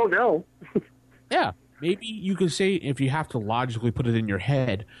 because they don't know. Yeah. Maybe you could say, if you have to logically put it in your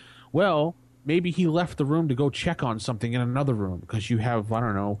head, well, maybe he left the room to go check on something in another room because you have, I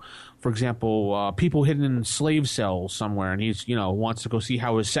don't know, for example, people hidden in slave cells somewhere, and he's, wants to go see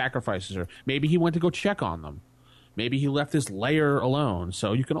how his sacrifices are. Maybe he went to go check on them. Maybe he left his lair alone.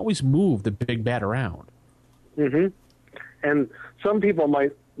 So you can always move the big bad around. And some people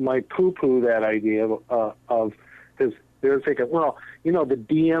might poo-poo that idea of because they're thinking, well, the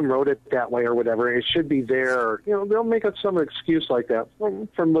DM wrote it that way or whatever. It should be there. They'll make up some excuse like that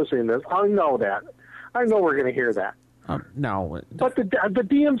from listening to this. I know that. I know we're going to hear that. No, but the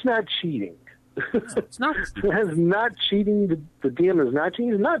DM's not cheating. It's not. It's not cheating. The DM is not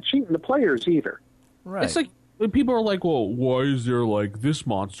cheating. He's not cheating the players either. Right. It's like when people are like, well, why is there like this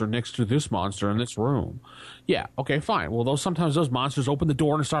monster next to this monster in this room? Yeah, okay, fine. Well, sometimes those monsters open the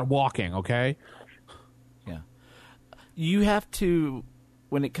door and start walking, okay? Yeah. You have to,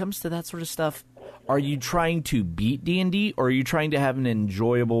 when it comes to that sort of stuff, are you trying to beat D&D or are you trying to have an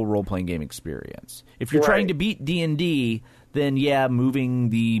enjoyable role-playing game experience? If you're trying to beat D&D, then yeah, moving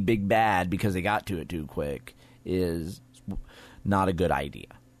the big bad because they got to it too quick is not a good idea.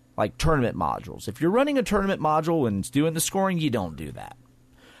 Like tournament modules. If you're running a tournament module and it's doing the scoring, you don't do that.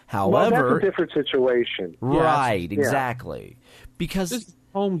 However, that's a different situation. Right, exactly. Because this is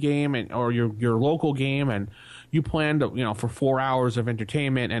home game or your local game, and you planned for 4 hours of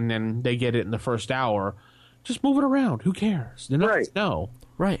entertainment, and then they get it in the first hour. Just move it around. Who cares? They're not know.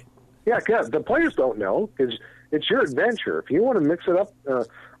 Right. Yeah, the players don't know because it's your adventure. If you want to mix it up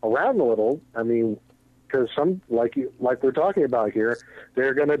around a little, I mean, because some like we're talking about here,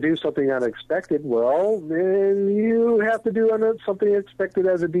 they're going to do something unexpected. Well, then you have to do something unexpected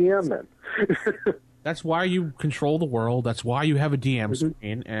as a DM. Then that's why you control the world. That's why you have a DM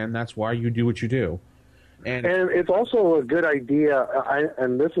screen, and that's why you do what you do. And it's also a good idea.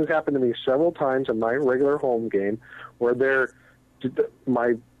 And this has happened to me several times in my regular home game, where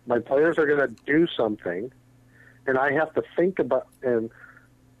my players are going to do something, and I have to think about, and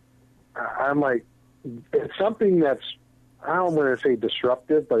I'm like, it's something that's, I don't want to say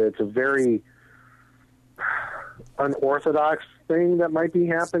disruptive, but it's a very unorthodox thing that might be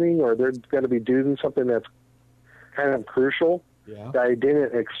happening, or they're going to be doing something that's kind of crucial that I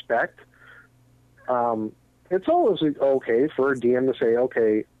didn't expect. It's always okay for a DM to say,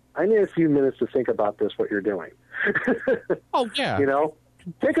 okay, I need a few minutes to think about this, what you're doing. Oh, yeah.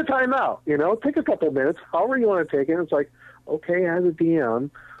 Take a time out, take a couple minutes, however you want to take it. It's like, okay, as a DM,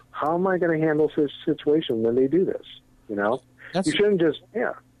 how am I going to handle this situation when they do this? You shouldn't just,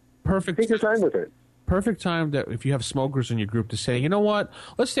 perfect. Take your time with it. Perfect time that if you have smokers in your group to say, you know what,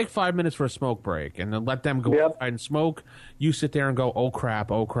 let's take 5 minutes for a smoke break, and then let them go outside and smoke. You sit there and go, oh crap,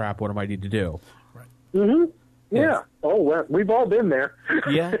 what do I need to do? Right. Mm-hmm. Yeah. Oh, well, we've all been there.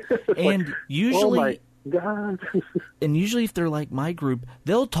 Yeah. And usually, oh my God. And usually if they're like my group,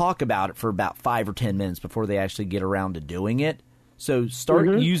 they'll talk about it for about 5 or 10 minutes before they actually get around to doing it. So start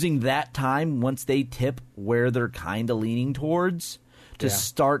using that time once they tip where they're kind of leaning towards to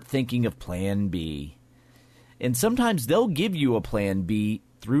start thinking of plan B. And sometimes they'll give you a plan B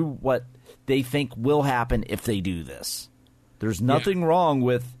through what they think will happen if they do this. There's nothing wrong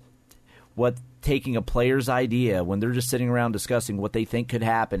with taking a player's idea when they're just sitting around discussing what they think could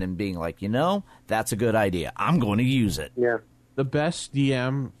happen and being like, that's a good idea. I'm going to use it. Yeah. The best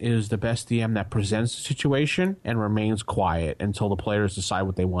DM is the best DM that presents the situation and remains quiet until the players decide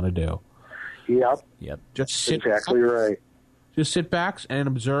what they want to do. Yep. Just sit exactly right. Just sit back and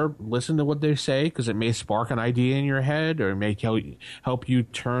observe, listen to what they say, because it may spark an idea in your head, or it may help you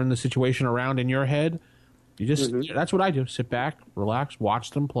turn the situation around in your head. You just that's what I do. Sit back, relax,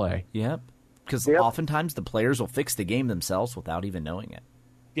 watch them play. Yep. Because oftentimes the players will fix the game themselves without even knowing it.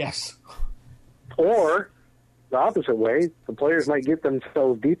 Yes. Or the opposite way, the players might get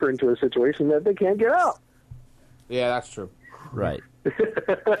themselves deeper into a situation that they can't get out. Yeah, that's true. Right.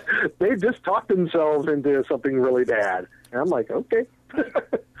 They just talked themselves into something really bad. And I'm like, okay.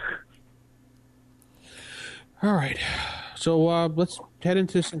 All right. So let's head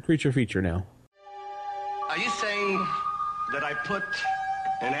into some creature feature now. Are you saying that I put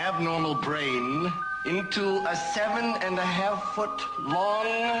an abnormal brain into a 7.5-foot long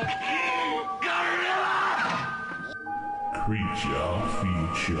gorilla? Creature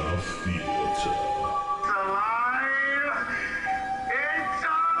feature theater.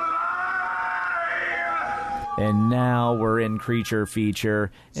 And now we're in creature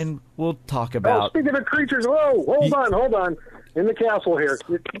feature, and we'll talk about... Oh, speaking of creatures, hold on. In the castle here.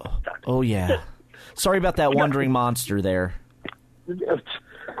 Oh, yeah. Sorry about that wandering monster there.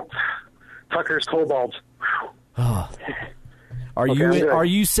 Tucker's kobolds. Oh. Are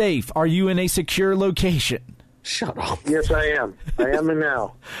you safe? Are you in a secure location? Shut up. Yes, I am. I am in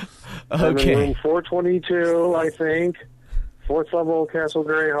now. Okay. I'm in room 422, I think. 4th level, Castle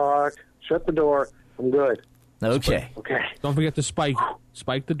Greyhawk. Shut the door. I'm good. Okay. Okay. Don't forget to spike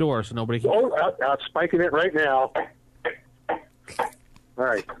the door so nobody can... Oh, I'm spiking it right now. All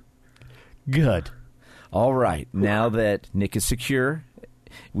right. Good. All right. Now that Nick is secure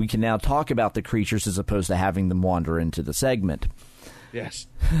we can now talk about the creatures as opposed to having them wander into the segment. Yes.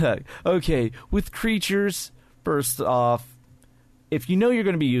 Okay, with creatures, first off, if you know you're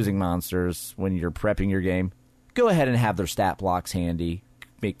going to be using monsters when you're prepping your game, go ahead and have their stat blocks handy.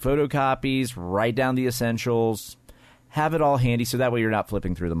 Make photocopies, write down the essentials, have it all handy so that way you're not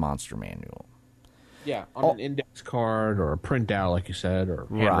flipping through the monster manual. Yeah, on an index card or a printout, like you said, or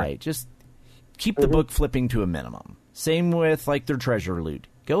right. Just keep the book flipping to a minimum. Same with like their treasure loot.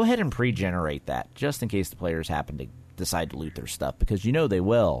 Go ahead and pre-generate that just in case the players happen to decide to loot their stuff, because you know they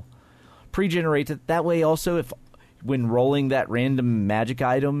will. Pre-generate it. That way also, if when rolling that random magic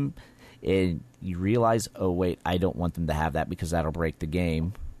item and you realize, oh wait, I don't want them to have that because that'll break the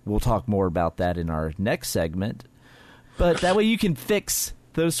game. We'll talk more about that in our next segment. But that way you can fix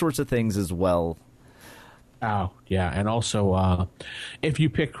those sorts of things as well. Oh, yeah. And also, if you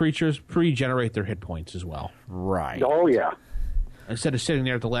pick creatures, pre-generate their hit points as well. Right. Oh, yeah. Instead of sitting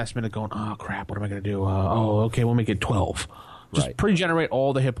there at the last minute going, oh, crap, what am I going to do? Okay, we'll make it 12. Just pre-generate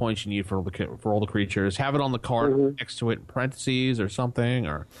all the hit points you need for all the creatures. Have it on the card next to it in parentheses or something.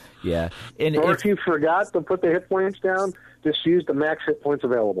 Or And or if you forgot to put the hit points down, just use the max hit points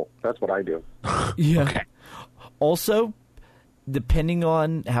available. That's what I do. Yeah. Okay. Also, depending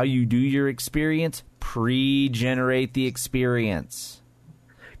on how you do your experience, pre-generate the experience.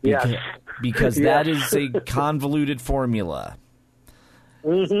 Because that is a convoluted formula.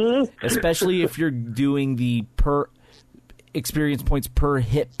 Especially if you're doing the per experience points per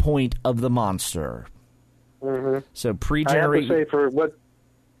hit point of the monster. So pre-generate. I have to say, for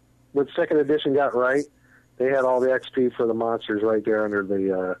what second edition got right, they had all the XP for the monsters right there under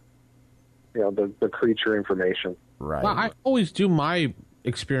the the creature information. Right. Well, I always do my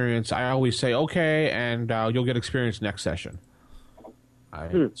experience. I always say, okay, and you'll get experience next session.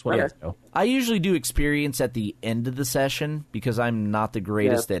 That's what I do. I usually do experience at the end of the session because I'm not the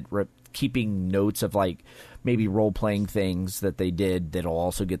greatest at keeping notes of like maybe role-playing things that they did that'll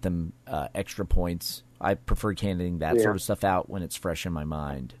also get them extra points. I prefer handing that sort of stuff out when it's fresh in my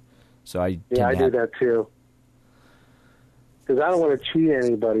mind. So I do that too. Because I don't want to cheat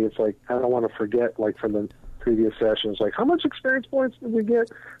anybody. It's like I don't want to forget, like from the previous sessions, like how much experience points did we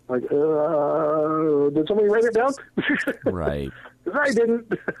get? Like, did somebody write it down? Right. Because I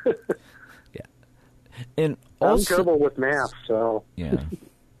didn't. And I'm also, terrible with math, so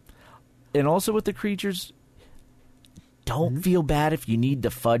and also with the creatures, don't feel bad if you need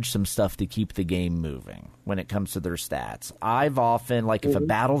to fudge some stuff to keep the game moving when it comes to their stats. I've often, like, if a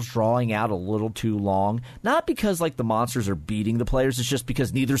battle's drawing out a little too long, not because, like, the monsters are beating the players, it's just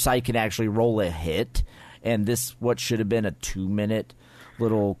because neither side can actually roll a hit, and this, what should have been a 2-minute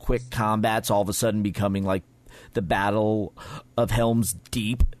little quick combat's all of a sudden becoming, like, the Battle of Helm's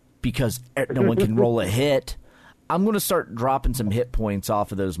Deep because no one can roll a hit. I'm going to start dropping some hit points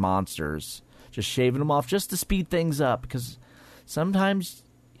off of those monsters. Just shaving them off just to speed things up, because sometimes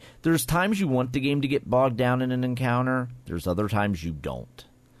there's times you want the game to get bogged down in an encounter. There's other times you don't.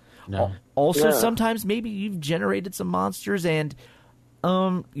 No. Also, sometimes maybe you've generated some monsters and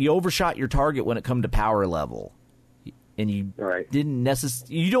you overshot your target when it come to power level, and you didn't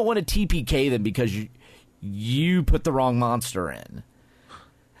necessarily. You don't want to TPK them because you put the wrong monster in.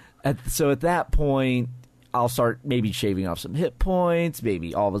 So at that point, I'll start maybe shaving off some hit points.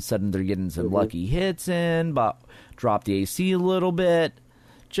 Maybe all of a sudden they're getting some lucky hits in, but drop the AC a little bit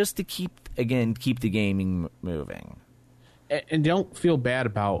just to keep the gaming moving. And don't feel bad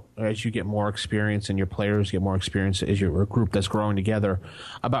about, as you get more experience and your players get more experience as you're a group that's growing together,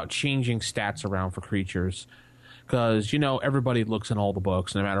 about changing stats around for creatures. Because, everybody looks in all the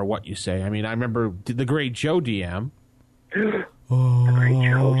books no matter what you say. I mean, I remember the great Joe DM. The great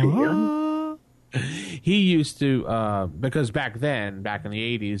Joe DM? He used to, because back in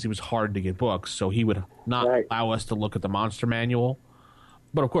the 80s, it was hard to get books, so he would not allow us to look at the monster manual.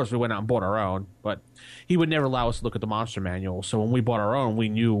 But, of course, we went out and bought our own. But he would never allow us to look at the monster manual. So when we bought our own, we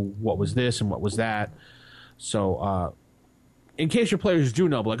knew what was this and what was that. So in case your players do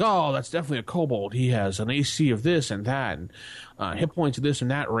know, like, oh, that's definitely a kobold. He has an AC of this and that, and hit points of this and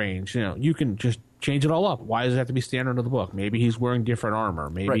that range. You can just change it all up. Why does it have to be standard of the book? Maybe he's wearing different armor.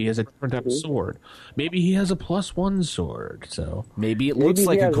 Maybe he has a different type of sword. Maybe he has a +1 sword. So maybe it looks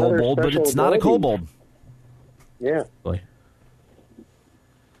like a kobold, but it's not a kobold. Yeah.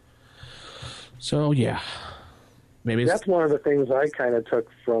 So maybe that's one of the things I kind of took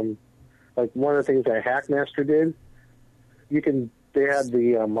from, like, one of the things that Hackmaster did. They had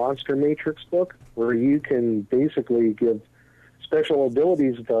the Monster Matrix book where you can basically give special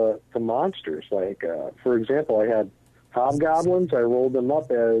abilities to monsters. Like, for example, I had hobgoblins. I rolled them up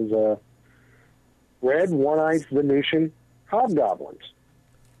as red, one-eyed Venusian hobgoblins.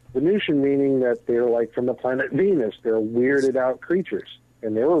 Venusian meaning that they're like from the planet Venus. They're weirded out creatures.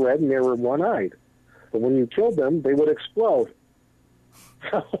 And they were red and they were one-eyed. But when you killed them, they would explode.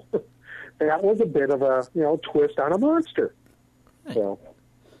 So that was a bit of a, twist on a monster. So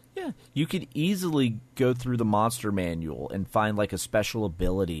yeah, you could easily go through the monster manual and find like a special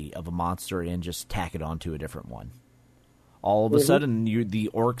ability of a monster and just tack it onto a different one. All of a sudden, the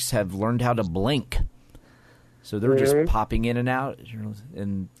orcs have learned how to blink. So they're just popping in and out,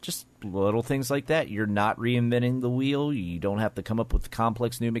 and just little things like that. You're not reinventing the wheel. You don't have to come up with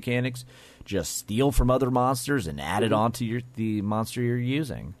complex new mechanics. Just steal from other monsters and add it onto the monster you're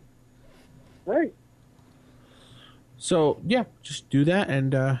using. Right. So, yeah, just do that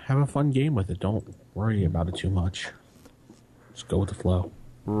and have a fun game with it. Don't worry about it too much. Just go with the flow.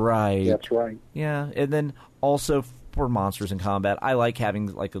 Right. That's right. Yeah, and then also for monsters in combat, I like having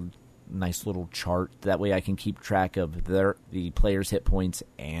like a nice little chart. That way I can keep track of the player's hit points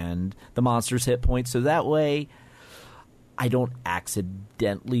and the monster's hit points. So that way I don't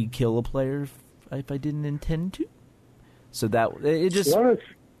accidentally kill a player if I didn't intend to. So that it just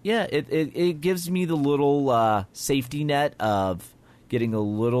it gives me the little safety net of getting a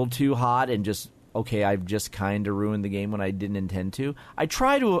little too hot and just I've just kind of ruined the game when I didn't intend to. I'm a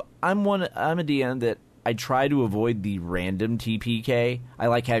DM that I try to avoid the random TPK. I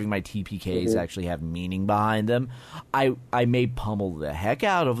like having my TPKs actually have meaning behind them. I may pummel the heck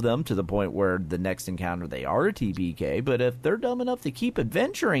out of them to the point where the next encounter they are a TPK, but if they're dumb enough to keep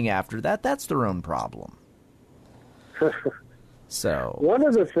adventuring after that, that's their own problem. So one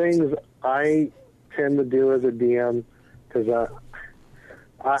of the things I tend to do as a DM, because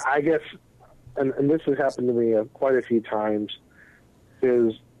I guess, and this has happened to me quite a few times,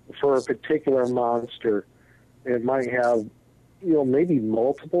 is for a particular monster, it might have, maybe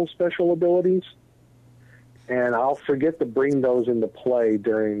multiple special abilities, and I'll forget to bring those into play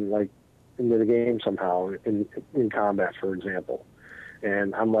into the game somehow in combat, for example.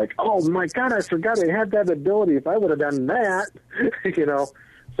 And I'm like, oh my God, I forgot I had that ability. If I would have done that,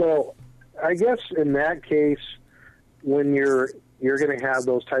 So I guess in that case, when you're going to have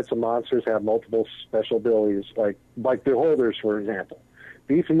those types of monsters have multiple special abilities, like beholders, for example.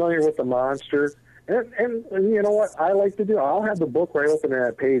 Be familiar with the monster, and you know what I like to do? I'll have the book right open at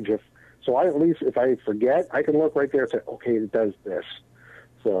that page. At least if I forget, I can look right there and say, okay, it does this.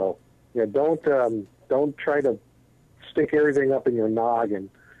 So yeah, don't try to stick everything up in your noggin.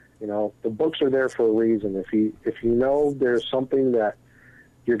 The books are there for a reason. If you know there's something that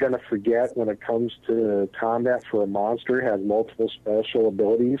you're going to forget when it comes to combat for a monster has multiple special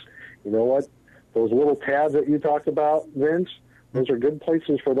abilities, you know what? Those little tabs that you talked about, Vince, those are good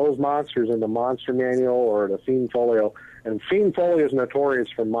places for those monsters in the Monster Manual or the Fiend Folio. And Fiend Folio is notorious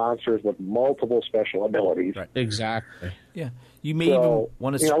for monsters with multiple special abilities. Right. Exactly. Yeah. You may even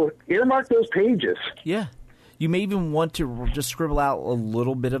want to... earmark those pages. Yeah. You may even want to just scribble out a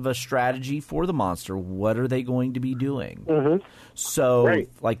little bit of a strategy for the monster. What are they going to be doing? Mm-hmm. So,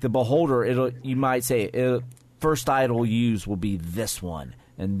 like the Beholder, you might say, first it'll use will be this one.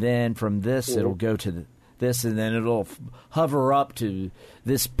 And then from this, it'll go to this, and then it'll hover up to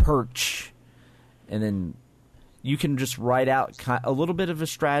this perch. And then you can just write out a little bit of a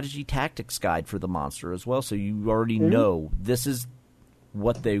strategy tactics guide for the monster as well, so you already know this is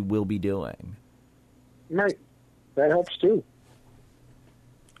what they will be doing. Right. That helps too.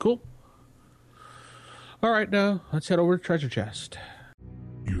 Cool. All right, now let's head over to Treasure Chest.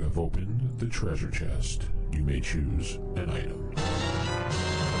 You have opened the treasure chest. You may choose an item.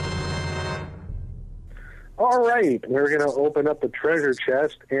 All right, we're going to open up the treasure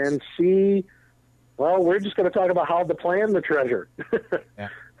chest and see, we're just going to talk about how to plan the treasure. Yeah.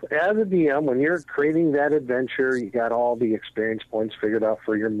 As a DM, when you're creating that adventure, you got all the experience points figured out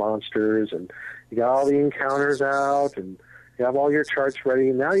for your monsters, and you got all the encounters out, and you have all your charts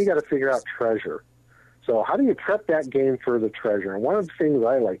ready. Now you got to figure out treasure. So how do you prep that game for the treasure? And one of the things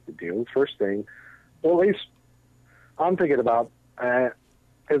I like to do, first thing, well, at least I'm thinking about, at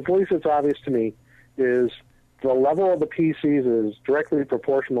least it's obvious to me, is the level of the PCs is directly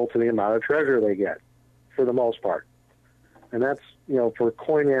proportional to the amount of treasure they get, for the most part. And that's, for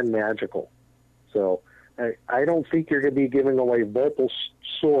coin and magical. So I don't think you're going to be giving away Volpal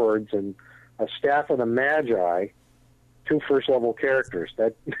swords and a Staff of the Magi to first-level characters.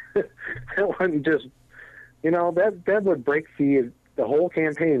 That wouldn't just, that would break the whole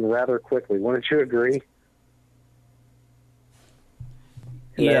campaign rather quickly. Wouldn't you agree?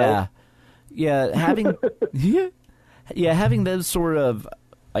 Yeah. Yeah, having having those sort of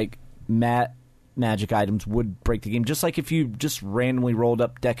like magic items would break the game. Just like if you just randomly rolled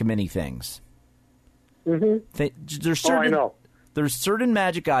up deck of many things. Mm-hmm. There's certain, I know. there's certain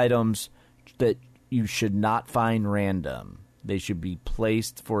magic items that you should not find random. They should be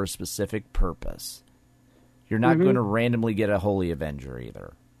placed for a specific purpose. You're not going to randomly get a Holy Avenger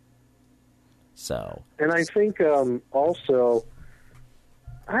either. So, and I think also,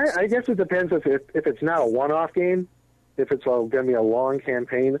 I guess it depends if it's not a one-off game, if it's going to be a long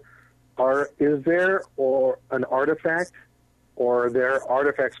campaign, or is there an artifact, or are there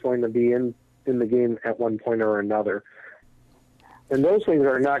artifacts going to be in the game at one point or another? And those things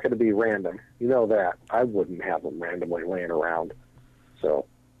are not going to be random. You know that. I wouldn't have them randomly laying around. So,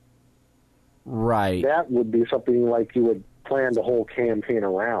 right. That would be something like you would plan the whole campaign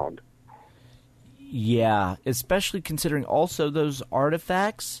around. Yeah, especially considering also those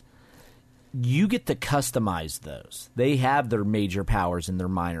artifacts, you get to customize those. They have their major powers and their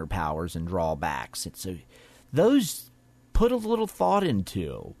minor powers and drawbacks. And so those put a little thought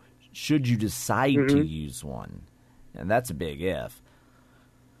into should you decide to use one. And that's a big if.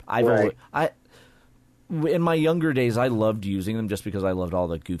 In my younger days, I loved using them just because I loved all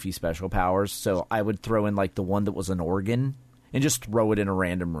the goofy special powers. So I would throw in like the one that was an organ and just throw it in a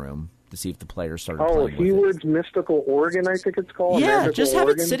random room to see if the players started playing with it. Heward's Mystical Organ, I think it's called. Yeah, just have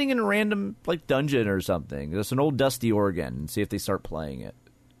it sitting in a random like dungeon or something. Just an old dusty organ and see if they start playing it.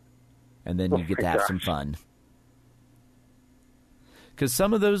 And then you get to have some fun. Because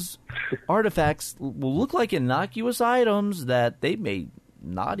some of those artifacts will look like innocuous items that they may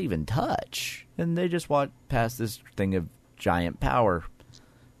not even touch. And they just walk past this thing of giant power.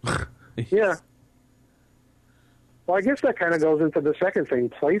 Yeah. Well, I guess that kind of goes into the second thing,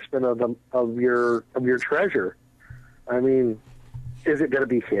 placement of your treasure. I mean, is it going to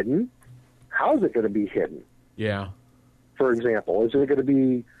be hidden? How is it going to be hidden? Yeah. For example, is it going to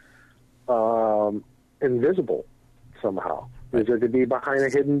be invisible somehow? Is it going to be behind a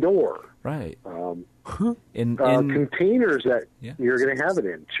hidden door? Right. In containers that you're going to have it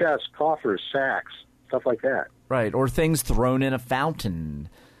in, chests, coffers, sacks, stuff like that. Right, or things thrown in a fountain,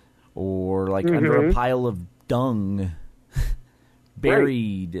 or like under a pile of dung,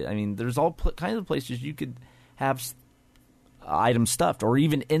 buried. Right. I mean, there's all kinds of places you could have items stuffed, or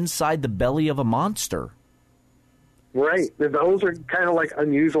even inside the belly of a monster. Right. Those are kind of like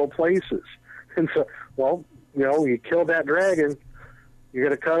unusual places. And so, well, you kill that dragon, you're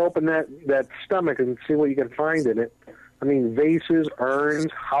going to cut open that stomach and see what you can find in it. I mean, vases, urns,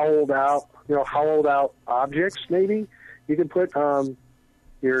 hollowed out objects, maybe you could put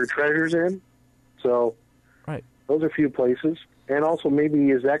your treasures in. So, right. Those are a few places. And also,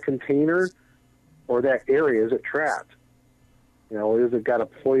 maybe is that container or that area, is it trapped? Is it got a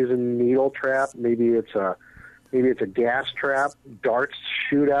poison needle trap? Maybe it's a gas trap. Darts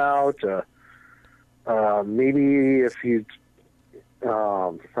shoot out. Maybe if you,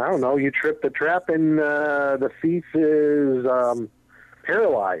 I don't know, you trip the trap and the thief is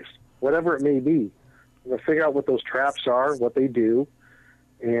paralyzed. Whatever it may be, figure out what those traps are, what they do,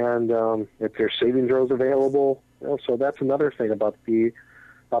 and if there's saving throws available. So that's another thing about the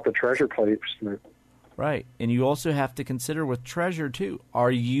treasure placement. Right, and you also have to consider with treasure too.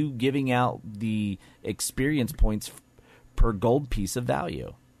 Are you giving out the experience points per gold piece of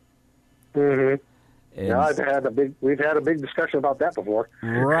value? Mm-hmm. We've had a big discussion about that before.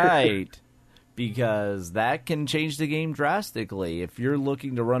 Right. Because that can change the game drastically. If you're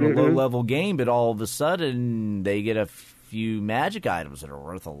looking to run a low-level game, but all of a sudden they get a few magic items that are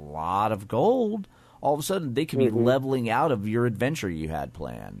worth a lot of gold, all of a sudden they can be leveling out of your adventure you had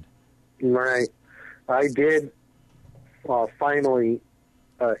planned. Right. I did finally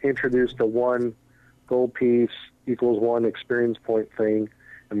introduce the 1 gold piece equals 1 experience point thing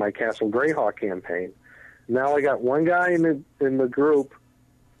in my Castle Greyhawk campaign. Now I got one guy in the group.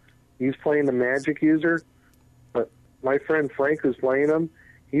 He's playing the magic user, but my friend Frank who's playing him,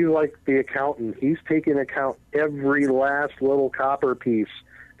 he's like the accountant. He's taking account every last little copper piece,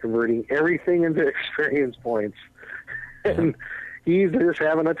 converting everything into experience points. And he's just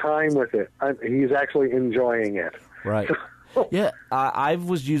having a time with it. He's actually enjoying it. Right. Yeah, I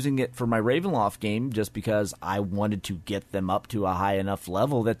was using it for my Ravenloft game just because I wanted to get them up to a high enough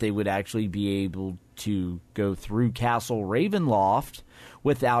level that they would actually be able to go through Castle Ravenloft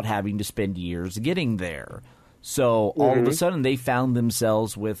without having to spend years getting there. So all of a sudden they found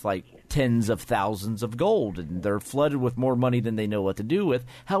themselves with like tens of thousands of gold, and they're flooded with more money than they know what to do with.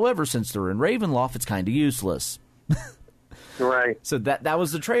 However, since they're in Ravenloft, it's kind of useless. Right. So that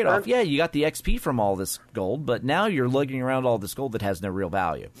was the trade-off. Yeah, you got the XP from all this gold, but now you're lugging around all this gold that has no real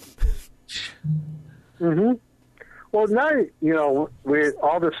value. Well, now, with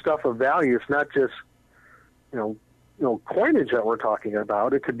all this stuff of value, it's not just, coinage that we're talking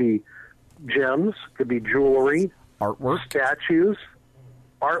about. It could be gems, could be jewelry, artwork, statues,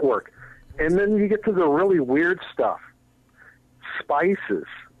 artwork. And then you get to the really weird stuff. Spices.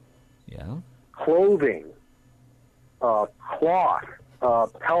 Yeah. Clothing. Cloth.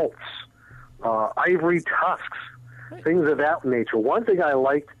 Pelts. Ivory tusks. Things of that nature. One thing I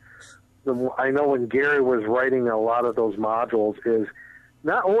liked, I know when Gary was writing a lot of those modules, is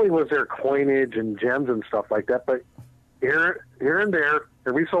not only was there coinage and gems and stuff like that, but here and there,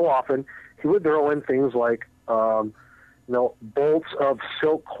 every so often, he would throw in things like bolts of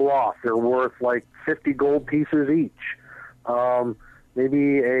silk cloth. They're worth like 50 gold pieces each.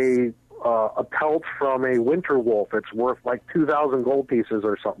 Maybe a pelt from a winter wolf. It's worth like 2,000 gold pieces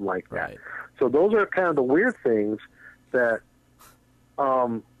or something like that. Right. So those are kind of the weird things that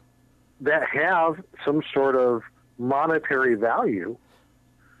that have some sort of monetary value.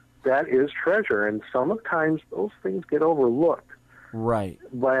 That is treasure, and sometimes those things get overlooked. Right.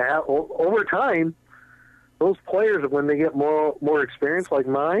 But over time, those players, when they get more experience like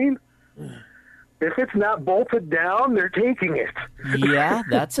mine, if it's not bolted down, they're taking it. Yeah,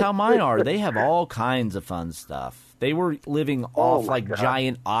 that's how mine are. They have all kinds of fun stuff. They were living off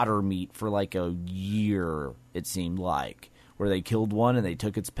giant otter meat for like a year, it seemed like, where they killed one and they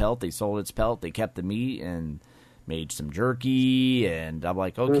took its pelt, they sold its pelt, they kept the meat and made some jerky. And I'm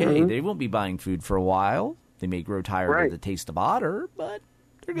like, okay, they won't be buying food for a while. They may grow tired of the taste of otter, but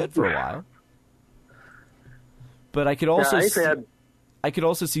they're good for a while. But I could also I could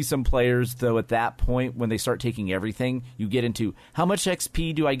also see some players, though, at that point, when they start taking everything, you get into, how much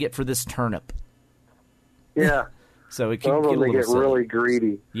XP do I get for this turnip? Yeah. So it can get really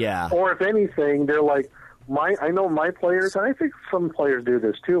greedy. Yeah. Or if anything, they're like, I know my players, and I think some players do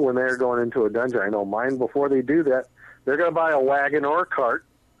this too when they're going into a dungeon. I know mine, before they do that, they're going to buy a wagon or a cart,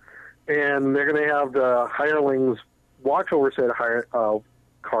 and they're going to have the hirelings watch over said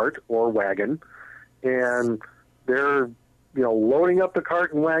cart or wagon, and they're loading up the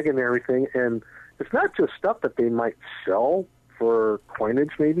cart and wagon and everything. And it's not just stuff that they might sell for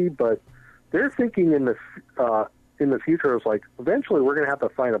coinage maybe, but they're thinking in the future, it's like, eventually we're going to have to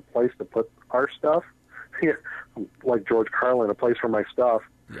find a place to put our stuff. Like George Carlin, a place for my stuff.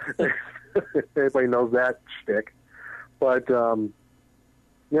 Yeah. Everybody knows that shtick. But,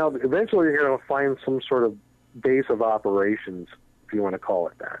 eventually you're going to find some sort of base of operations, if you want to call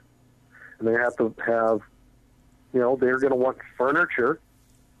it that. And they have to have, they're going to want furniture.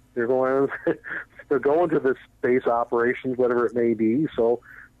 They're going to go into this base operations, whatever it may be. So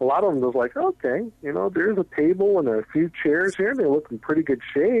a lot of them was like, okay, there's a table and a few chairs here. They look in pretty good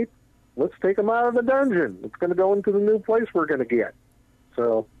shape. Let's take them out of the dungeon. It's going to go into the new place we're going to get.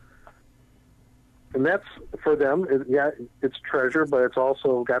 So, and that's, for them, it's treasure, but it's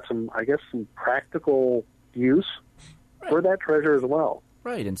also got some practical use for that treasure as well.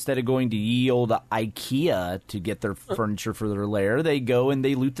 Right. Instead of going to ye old IKEA to get their furniture for their lair, they go and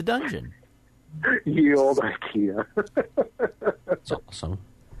they loot the dungeon. Ye old IKEA. That's awesome.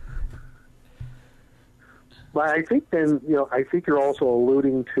 But I think then, I think you're also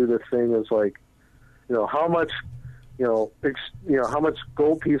alluding to the thing is like, how much, how much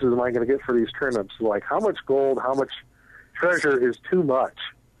gold pieces am I going to get for these turnips? Like, how much gold, how much treasure is too much?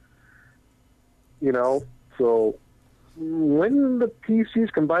 So when the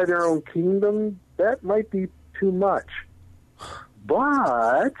PCs can buy their own kingdom, that might be too much.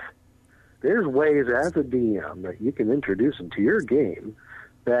 But there's ways as a DM that you can introduce into your game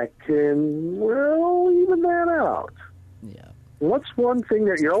that can, even that out. Yeah. What's one thing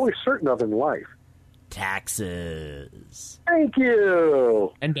that you're always certain of in life? Taxes. Thank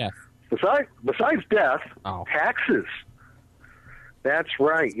you. And death. Besides death, taxes. That's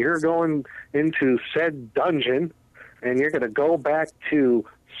right. You're going into said dungeon, and you're going to go back to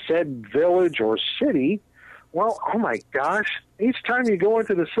said village or city. Well, oh my gosh, each time you go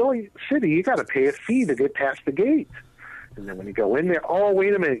into the city, you got to pay a fee to get past the gate. And then when you go in there, oh,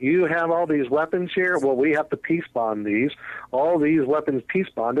 wait a minute, you have all these weapons here? Well, we have to peace bond these. All these weapons peace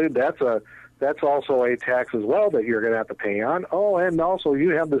bonded, that's also a tax as well that you're going to have to pay on. Oh, and also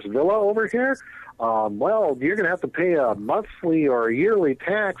you have this villa over here? Well, you're going to have to pay a monthly or a yearly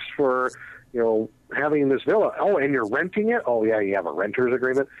tax for, having this villa. Oh, and you're renting it? Oh, yeah, you have a renter's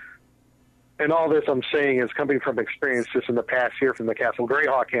agreement. And all this I'm saying is coming from experience just in the past year from the Castle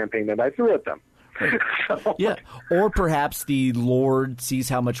Greyhawk campaign that I threw at them. So, yeah, or perhaps the Lord sees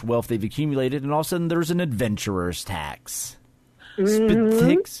how much wealth they've accumulated, and all of a sudden there's an adventurer's tax,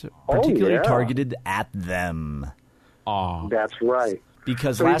 particularly targeted at them. That's right.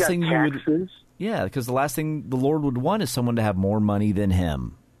 Because so because the last thing the Lord would want is someone to have more money than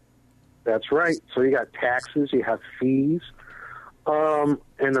him. That's right. So you got taxes, you have fees. And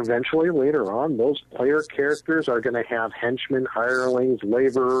eventually, later on, those player characters are going to have henchmen, hirelings,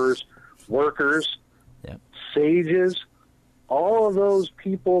 laborers, workers, sages. All of those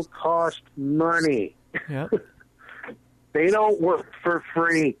people cost money. Yep. They don't work for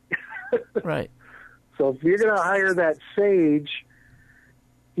free. Right. So if you're going to hire that sage,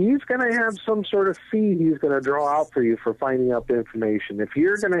 he's going to have some sort of fee he's going to draw out for you for finding out the information. If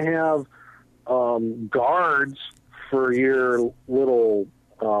you're going to have guards for your little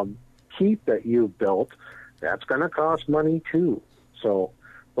keep that you've built, that's going to cost money too. So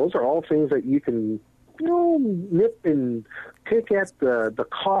those are all things that you can, nip and pick at the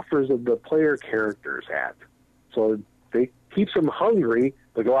coffers of the player characters at. So they keeps them hungry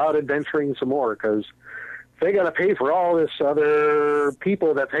to go out adventuring some more, because they got to pay for all this other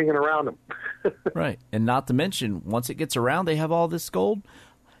people that's hanging around them. Right. And not to mention, once it gets around, they have all this gold,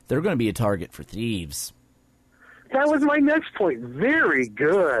 they're going to be a target for thieves. That was my next point. Very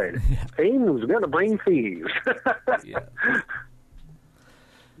good. Fame's going to bring thieves.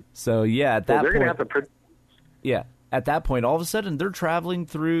 So, at that they're point, going to have to... at that point, all of a sudden, they're traveling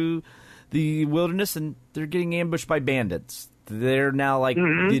through the wilderness, and they're getting ambushed by bandits. They're now, like,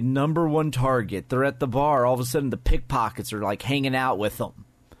 the number one target. They're at the bar. All of a sudden, the pickpockets are, like, hanging out with them,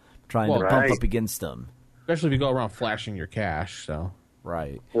 trying to bump up against them. Especially if you go around flashing your cash, so...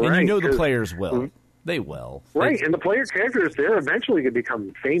 Right. And the players will. They will. Right, and the player characters, they're eventually going to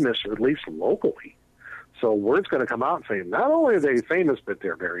become famous, at least locally. So word's going to come out saying not only are they famous, but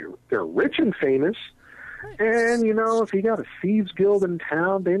they're rich and famous. And, if you got a thieves guild in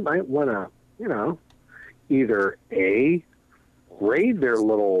town, they might want to, either A, raid their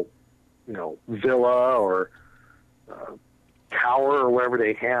little, villa or tower or wherever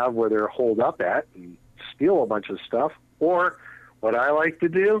they have where they're holed up at and steal a bunch of stuff. Or what I like to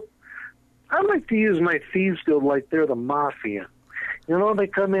do, I like to use my thieves guild like they're the mafia. They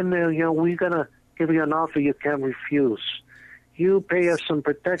come in there, we're going to give you an offer you can't refuse. You pay us some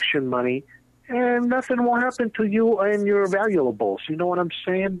protection money, and nothing will happen to you and your valuables. You know what I'm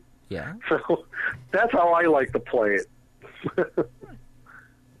saying? Yeah. So that's how I like to play it.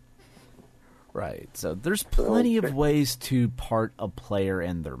 Right. So there's plenty of ways to part a player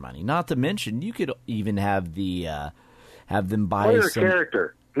and their money. Not to mention, you could even have have them buy player some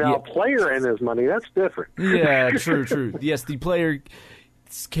character. Now, player and his money, that's different. Yeah, true. Yes, the player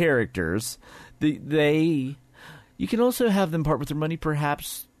characters, you can also have them part with their money.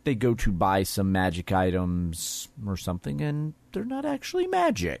 Perhaps they go to buy some magic items or something, and they're not actually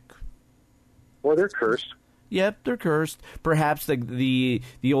magic. Or they're cursed. Yep, they're cursed. Perhaps the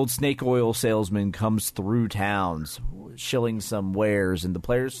old snake oil salesman comes through towns, shilling some wares, and the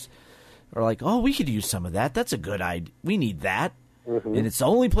players are like, "Oh, we could use some of that. That's a good idea. We need that." And it's the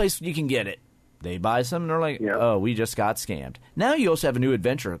only place you can get it. They buy some, and they're like, oh, we just got scammed. Now you also have a new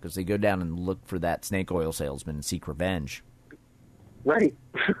adventure because they go down and look for that snake oil salesman and seek revenge. Right.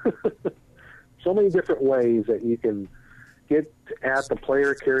 So many different ways that you can get at the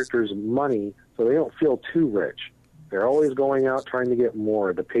player character's money so they don't feel too rich. They're always going out trying to get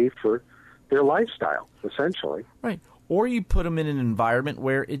more to pay for their lifestyle, essentially. Right. Or you put them in an environment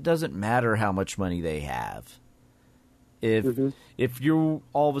where it doesn't matter how much money they have. If you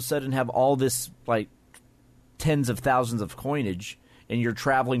all of a sudden have all this, like, tens of thousands of coinage and you're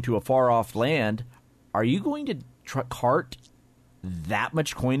traveling to a far-off land, are you going to cart that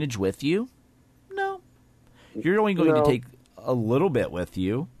much coinage with you? No. You're only going to take a little bit with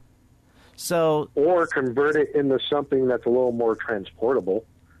you. So, or convert it into something that's a little more transportable.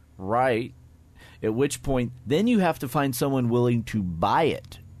 Right. At which point, then you have to find someone willing to buy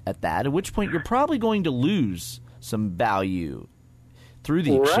it at that, at which point you're probably going to lose some value through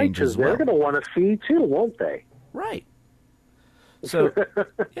the exchange as well. They're going to want a fee too, won't they? Right. So,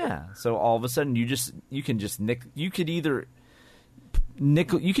 so all of a sudden you can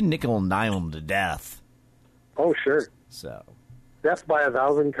nickel and dime them to death. Oh, sure. So. Death by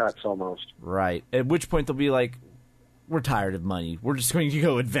 1,000 cuts almost. Right. At which point they'll be like, we're tired of money. We're just going to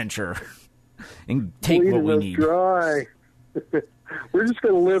go adventure and take what we need. Dry. We're just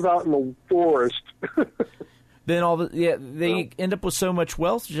going to live out in the forest. Then they end up with so much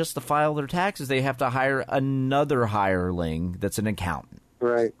wealth just to file their taxes. They have to hire another hireling that's an accountant.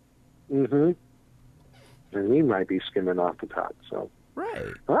 Right. And he might be skimming off the top. So. Right.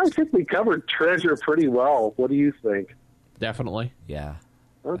 Well, I think we covered treasure pretty well. What do you think? Definitely. Yeah.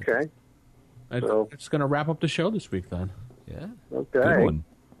 Okay. It's going to wrap up the show this week then. Yeah. Okay. Good one.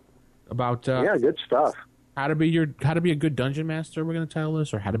 About good stuff. How to be a good dungeon master. We're going to title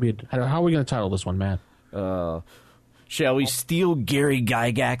this, or how are we going to title this one, Matt? Shall we steal Gary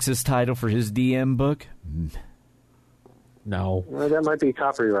Gygax's title for his DM book? No. Well, that might be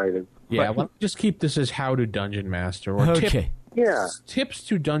copyrighted. Yeah, let's just keep this as How to Dungeon Master. Or tips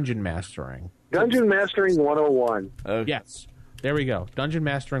to Dungeon Mastering. Dungeon Mastering 101. Yes. There we go. Dungeon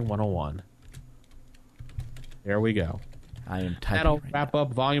Mastering 101. There we go. I am typing. That'll wrap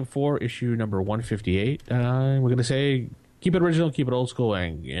up Volume 4, issue number 158. We're going to say, keep it original, keep it old school,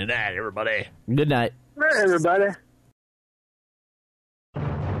 and good night, everybody. Good night. Good night, everybody.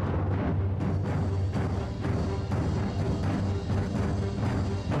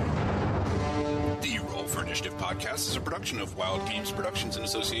 The Roll for Initiative podcast is a production of Wild Games Productions in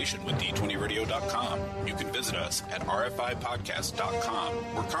association with D20Radio.com. You can visit us at rfipodcast.com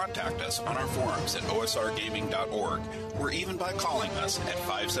or contact us on our forums at osrgaming.org or even by calling us at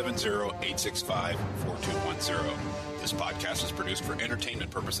 570-865-4210. This podcast is produced for entertainment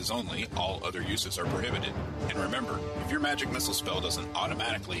purposes only. All other uses are prohibited. And remember, if your magic missile spell doesn't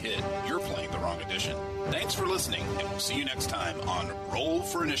automatically hit, you're playing the wrong edition. Thanks for listening, and we'll see you next time on Roll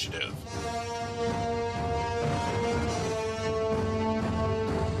for Initiative.